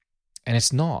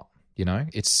it's not,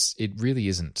 it really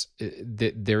isn't.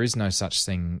 There is no such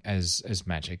thing as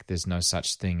magic. There's no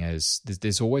such thing as,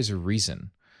 there's always a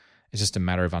reason. It's just a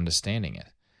matter of understanding it.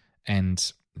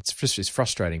 And it's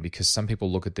frustrating because some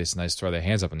people look at this and they just throw their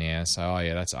hands up in the air and say, "Oh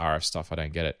yeah, that's RF stuff. I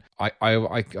don't get it."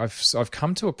 I've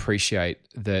come to appreciate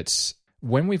that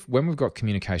when we've got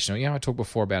communication. I talked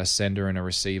before about a sender and a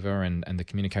receiver and the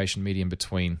communication medium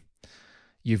between.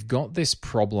 You've got this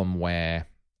problem where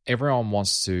everyone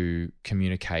wants to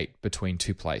communicate between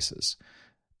two places,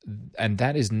 and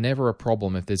that is never a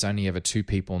problem if there's only ever two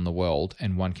people in the world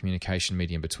and one communication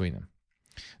medium between them.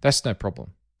 That's no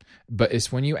problem. But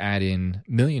it's when you add in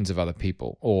millions of other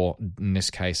people, or in this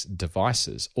case,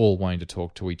 devices, all wanting to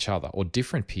talk to each other, or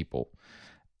different people,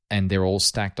 and they're all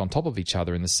stacked on top of each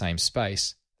other in the same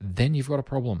space, then you've got a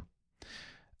problem.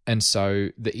 And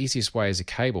so the easiest way is a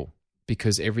cable,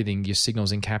 because your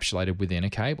signal's encapsulated within a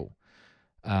cable,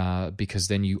 because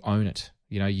then you own it.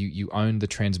 You own the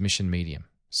transmission medium.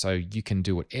 So you can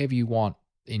do whatever you want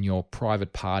in your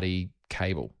private party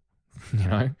cable.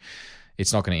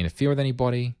 It's not going to interfere with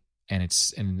anybody, and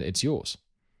it's yours.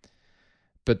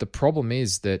 But the problem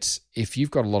is that if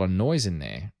you've got a lot of noise in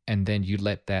there and then you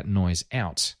let that noise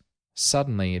out,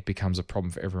 suddenly it becomes a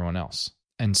problem for everyone else.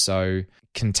 And so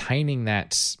containing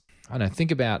that, I don't know,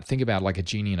 think about like a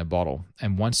genie in a bottle.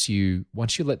 And once you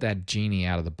let that genie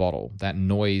out of the bottle, that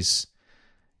noise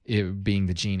being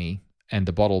the genie and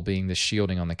the bottle being the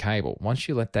shielding on the cable, once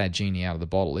you let that genie out of the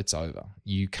bottle, it's over.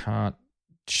 You can't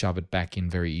shove it back in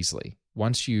very easily.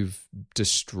 Once you've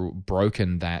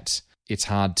broken that, it's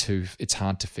hard to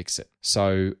fix it.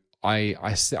 So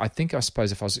I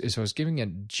suppose if I was giving a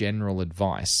general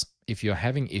advice, if you're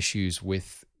having issues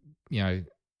with Bluetooth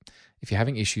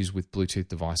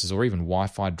devices or even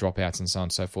Wi-Fi dropouts and so on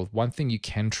and so forth, one thing you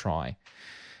can try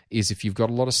is, if you've got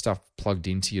a lot of stuff plugged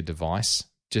into your device,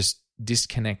 just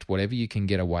disconnect whatever you can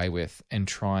get away with and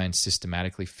try and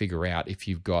systematically figure out if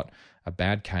you've got a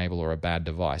bad cable or a bad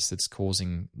device that's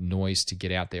causing noise to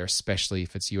get out there, especially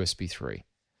if it's USB 3,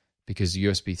 because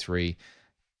USB 3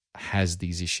 has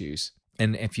these issues.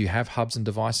 And if you have hubs and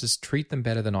devices, treat them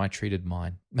better than I treated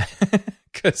mine.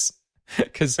 Because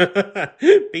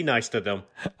be nice to them.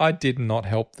 I did not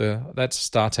help that's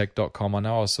startech.com. I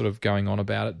know I was sort of going on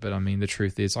about it, but I mean, the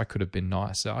truth is I could have been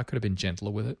nicer. I could have been gentler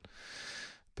with it.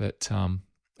 But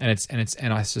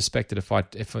and I suspect that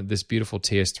if this beautiful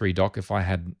TS3 dock, if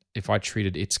I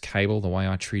treated its cable the way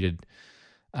I treated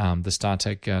the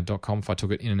startech.com, if I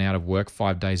took it in and out of work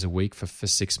 5 days a week for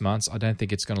 6 months, I don't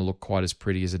think it's going to look quite as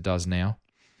pretty as it does now.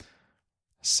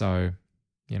 So,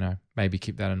 maybe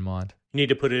keep that in mind. You need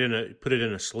to put it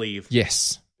in a sleeve.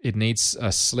 Yes, it needs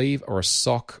a sleeve or a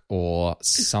sock or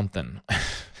something. I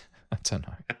don't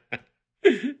know.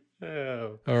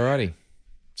 Oh. Alrighty.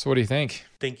 So what do you think?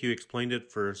 I think you explained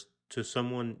it to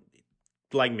someone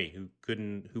like me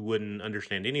who wouldn't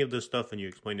understand any of this stuff, and you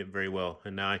explained it very well.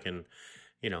 And now I can,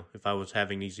 if I was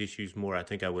having these issues more, I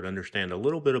think I would understand a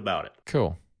little bit about it.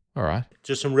 Cool. All right.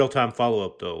 Just some real-time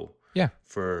follow-up, though. Yeah.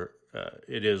 For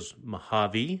it is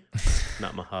Mojave,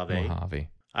 not Mojave. Mojave.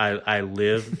 I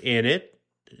live in it.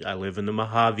 I live in the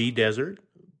Mojave Desert.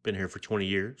 Been here for 20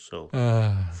 years, so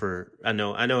I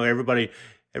know everybody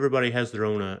has their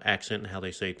own accent and how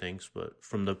they say things, but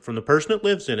from the person that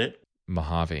lives in it,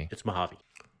 Mojave. It's Mojave.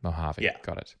 Mojave. Yeah.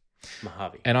 Got it.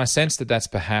 Mojave. And I sense that that's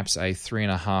perhaps a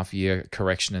 3.5 year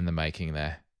correction in the making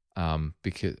there, and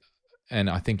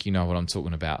I think you know what I'm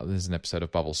talking about. There's an episode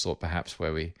of Bubble Sort perhaps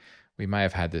where we may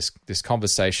have had this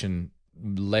conversation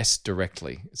less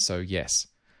directly. So yes,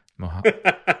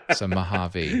 so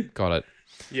Mojave. Got it.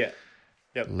 Yeah.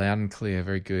 Yep. Loud and clear.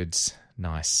 Very good.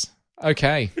 Nice.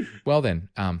 Okay. Well then,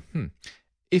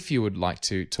 if you would like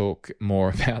to talk more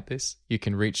about this, you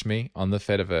can reach me on the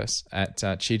Fediverse at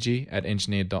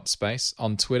chigi@engineered.space,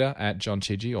 on Twitter at John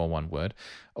Chigi, or one word,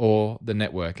 or the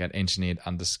network at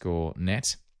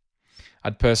engineered_net.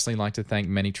 I'd personally like to thank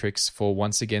Manytrix for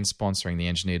once again sponsoring the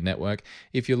Engineered Network.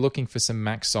 If you're looking for some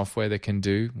Mac software that can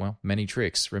do, well, many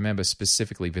tricks, remember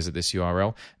specifically visit this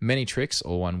URL, manytricks,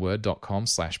 all one word,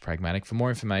 .com/pragmatic for more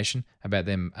information about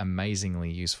them amazingly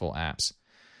useful apps.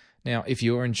 Now, if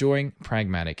you're enjoying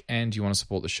Pragmatic and you want to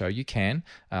support the show, you can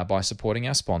by supporting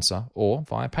our sponsor or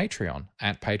via Patreon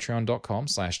at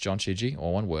patreon.com/johnchidgey,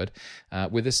 all one word.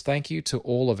 With this, thank you to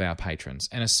all of our patrons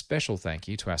and a special thank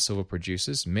you to our silver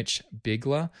producers, Mitch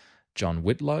Bigler, John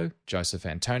Whitlow, Joseph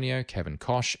Antonio, Kevin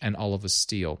Kosh, and Oliver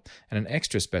Steele. And an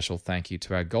extra special thank you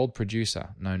to our gold producer,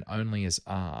 known only as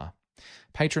R.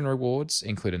 Patron rewards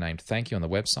include a named thank you on the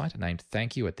website, a named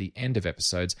thank you at the end of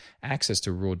episodes, access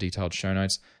to raw detailed show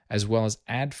notes, as well as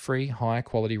ad-free,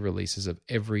 high-quality releases of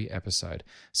every episode.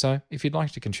 So if you'd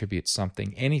like to contribute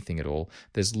something, anything at all,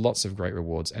 there's lots of great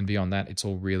rewards, and beyond that, it's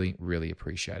all really, really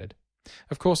appreciated.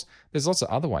 Of course, there's lots of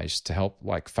other ways to help,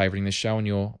 like favoriting the show in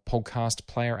your podcast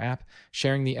player app,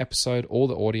 sharing the episode or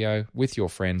the audio with your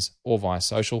friends, or via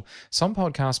social. Some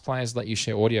podcast players let you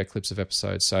share audio clips of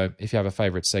episodes, so if you have a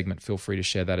favorite segment, feel free to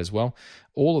share that as well.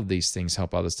 All of these things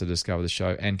help others to discover the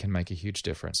show and can make a huge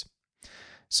difference.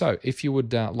 So, if you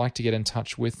would like to get in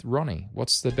touch with Ronnie,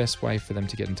 what's the best way for them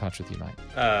to get in touch with you, mate?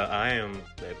 I am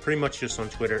pretty much just on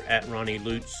Twitter at Ronnie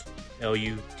Lutz,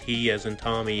 L-U-T as in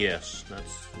Tom, E-S.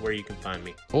 That's where you can find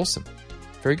me. Awesome.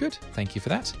 Very good. Thank you for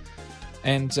that.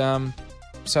 And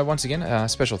so once again, a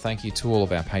special thank you to all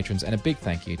of our patrons and a big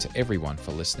thank you to everyone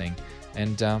for listening.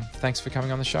 And thanks for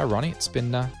coming on the show, Ronnie. It's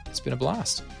been a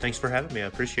blast. Thanks for having me. I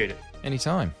appreciate it.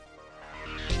 Anytime.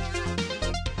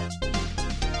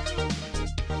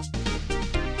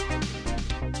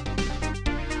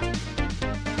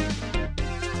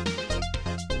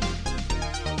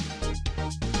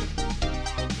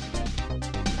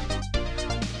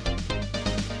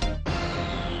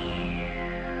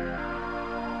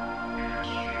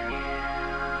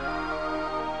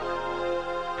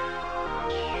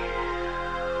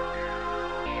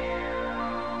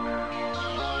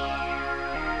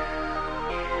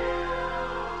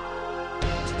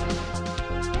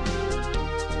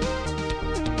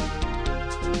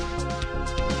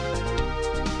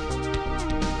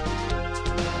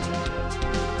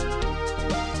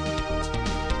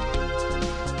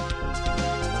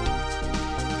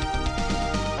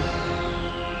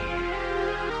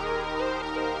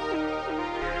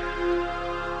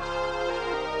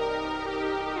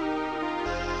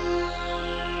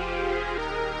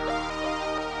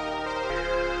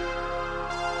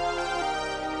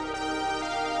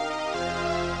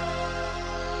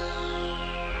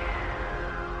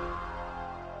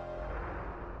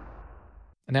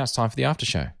 And now it's time for the after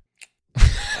show.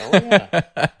 Oh, yeah.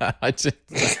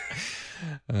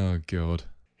 Oh, God.